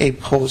only a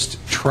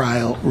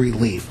post-trial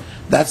relief.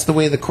 That's the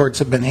way the courts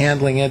have been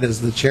handling it,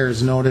 as the chair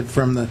has noted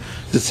from the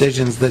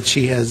decisions that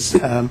she has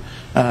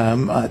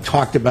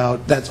talked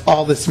about. That's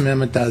all this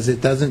amendment does.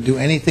 It doesn't do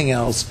anything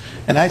else.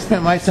 And I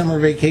spent my summer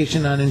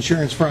vacation on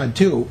insurance fraud,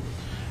 too.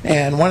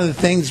 And one of the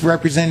things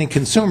representing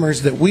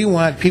consumers that we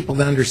want people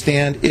to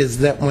understand is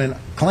that when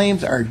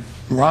claims are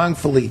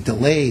wrongfully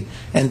delayed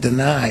and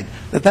denied,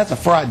 that's a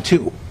fraud,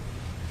 too.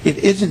 It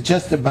isn't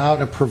just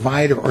about a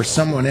provider or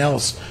someone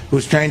else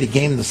who's trying to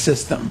game the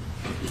system.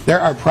 There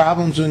are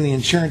problems in the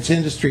insurance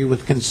industry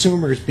with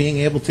consumers being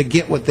able to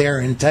get what they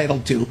are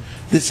entitled to.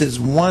 This is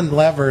one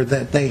lever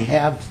that they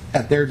have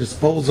at their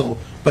disposal,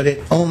 but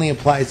it only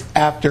applies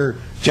after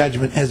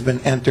judgment has been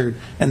entered,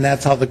 and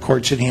that's how the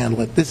court should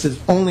handle it. This is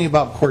only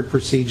about court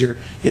procedure.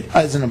 It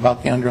isn't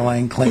about the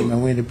underlying claim,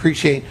 and we'd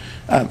appreciate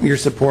your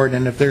support.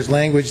 And if there's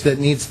language that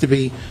needs to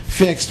be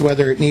fixed,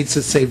 whether it needs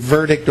to say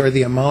verdict or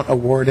the amount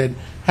awarded,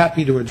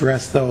 happy to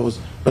address those.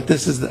 But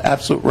this is the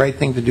absolute right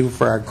thing to do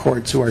for our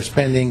courts who are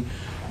spending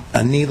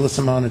a needless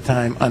amount of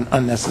time on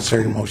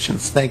unnecessary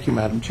motions. Thank you,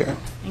 Madam Chair.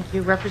 Thank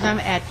you.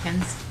 Representative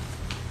Atkins.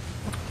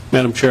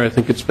 Madam Chair, I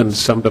think it's been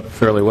summed up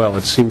fairly well.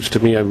 It seems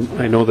to me,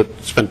 I know that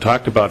it's been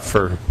talked about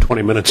for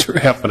 20 minutes or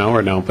half an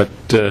hour now, but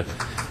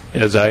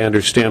as I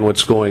understand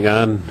what's going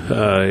on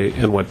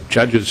and what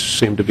judges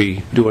seem to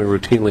be doing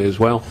routinely as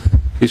well,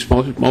 these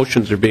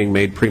motions are being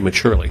made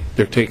prematurely.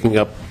 They're taking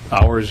up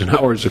hours and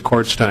hours of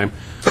court's time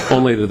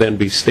only to then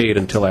be stayed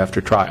until after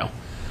trial.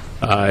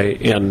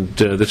 And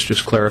this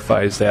just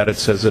clarifies that. It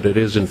says that it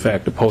is, in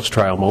fact, a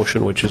post-trial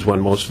motion, which is when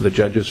most of the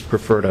judges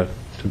prefer to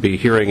be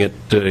hearing it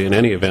in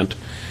any event,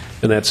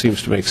 and that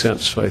seems to make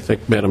sense. So I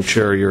think, Madam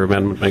Chair, your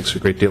amendment makes a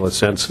great deal of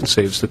sense and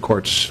saves the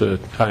court's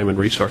time and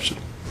resources.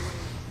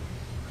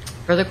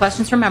 Further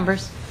questions from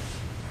members?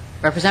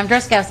 Representative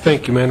Drazkowski.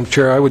 Thank you, Madam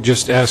Chair. I would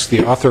just ask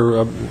the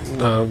author,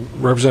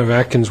 Representative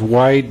Atkins,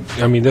 why,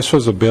 I mean, this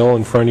was a bill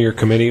in front of your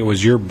committee. It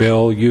was your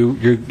bill.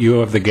 You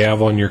have the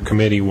gavel on your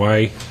committee.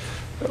 Why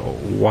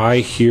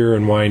here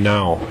and why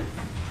now?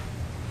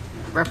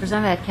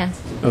 Representative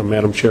Atkins.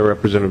 Madam Chair,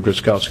 Representative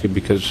Drazkowski,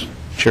 because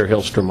Chair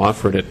Hilstrom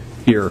offered it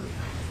here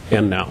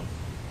and now.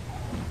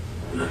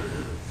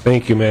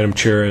 Thank you, Madam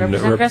Chair.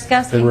 Representative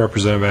Drazkowski. And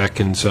Representative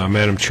Atkins.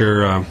 Madam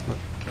Chair,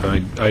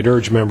 I'd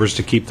urge members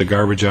to keep the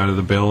garbage out of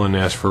the bill and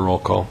ask for a roll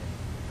call.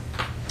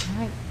 All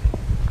right.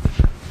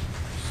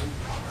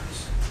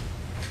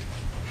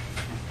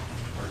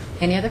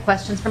 Any other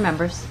questions from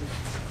members?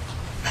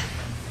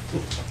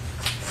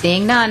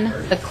 Seeing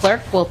none, the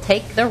clerk will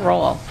take the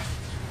roll.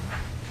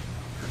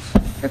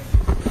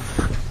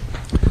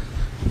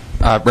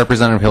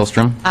 Representative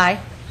Hilstrom. Aye.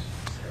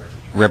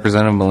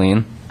 Representative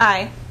Moline.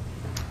 Aye.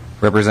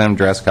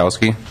 Representative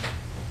Drazkowski.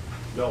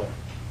 No.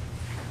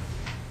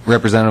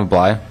 Representative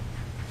Bly.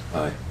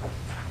 Aye.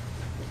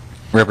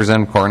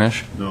 Representative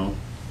Cornish. No.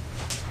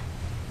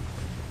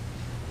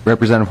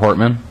 Representative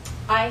Hortman.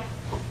 Aye.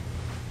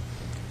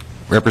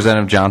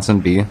 Representative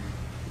Johnson B.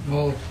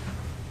 No.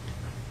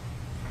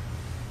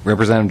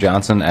 Representative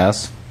Johnson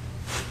S.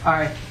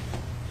 Aye.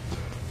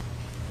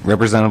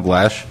 Representative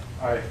Lash.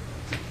 Aye.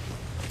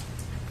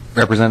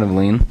 Representative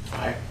Lean.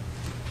 Aye.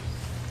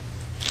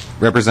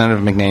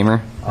 Representative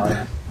McNamer.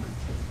 Aye.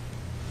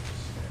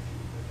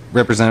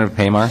 Representative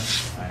Paymar.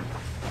 Aye.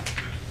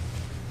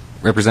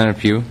 Representative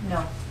Pugh.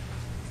 No.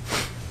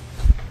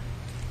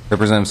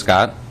 Representative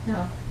Scott.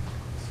 No.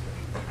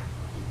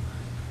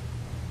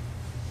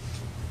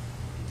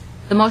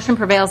 The motion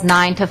prevails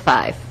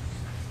 9-5.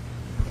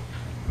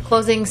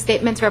 Closing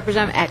statements,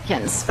 Representative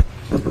Atkins.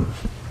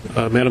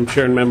 Madam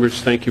Chair and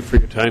members, thank you for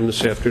your time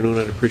this afternoon.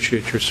 I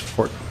appreciate your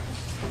support.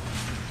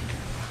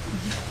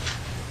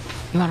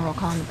 You want a roll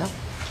call on the bill?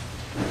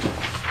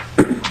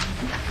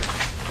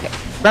 Okay.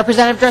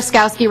 Representative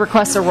Drazkowski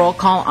requests a roll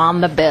call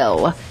on the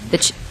bill.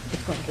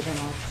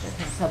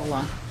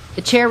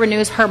 The chair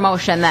renews her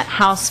motion that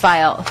House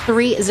File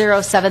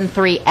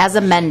 3073 as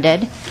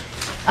amended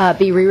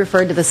be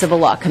re-referred to the Civil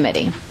Law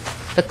Committee.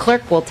 The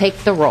clerk will take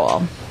the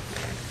roll.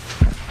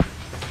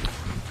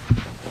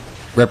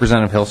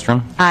 Representative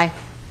Hilstrom. Aye.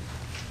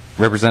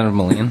 Representative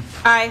Moline.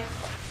 Aye.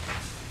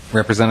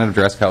 Representative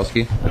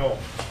Drazkowski. No.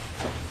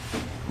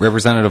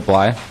 Representative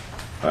Bly.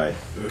 Aye.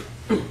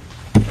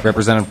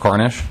 Representative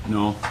Cornish.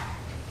 No.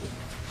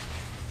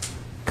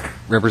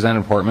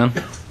 Representative Hortman.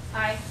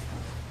 Aye.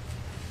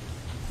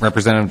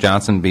 Representative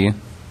Johnson B.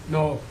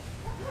 No.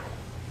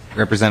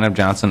 Representative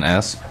Johnson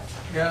S.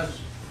 Yes.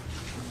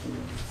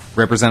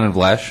 Representative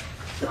Lesh.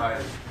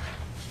 Aye.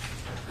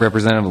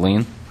 Representative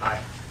Lean.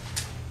 Aye.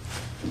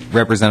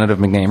 Representative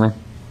McNamer.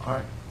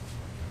 Aye.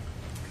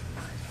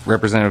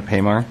 Representative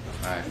Paymar.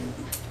 Aye.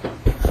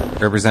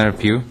 Representative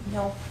Pugh.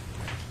 No.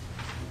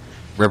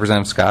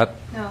 Representative Scott.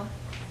 No.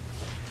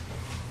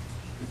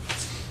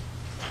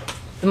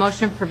 The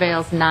motion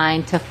prevails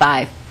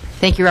 9-5.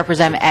 Thank you,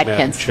 Representative Madam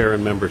Atkins. Chair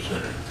and members.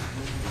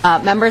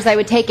 Members, I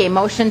would take a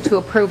motion to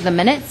approve the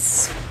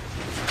minutes.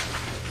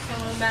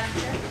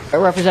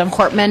 Representative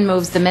Hortman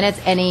moves the minutes.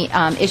 Any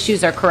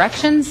issues or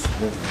corrections?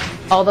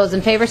 All those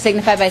in favor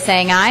signify by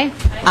saying aye.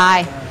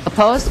 Aye.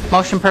 Opposed?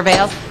 Motion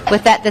prevails.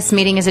 With that, this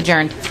meeting is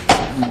adjourned.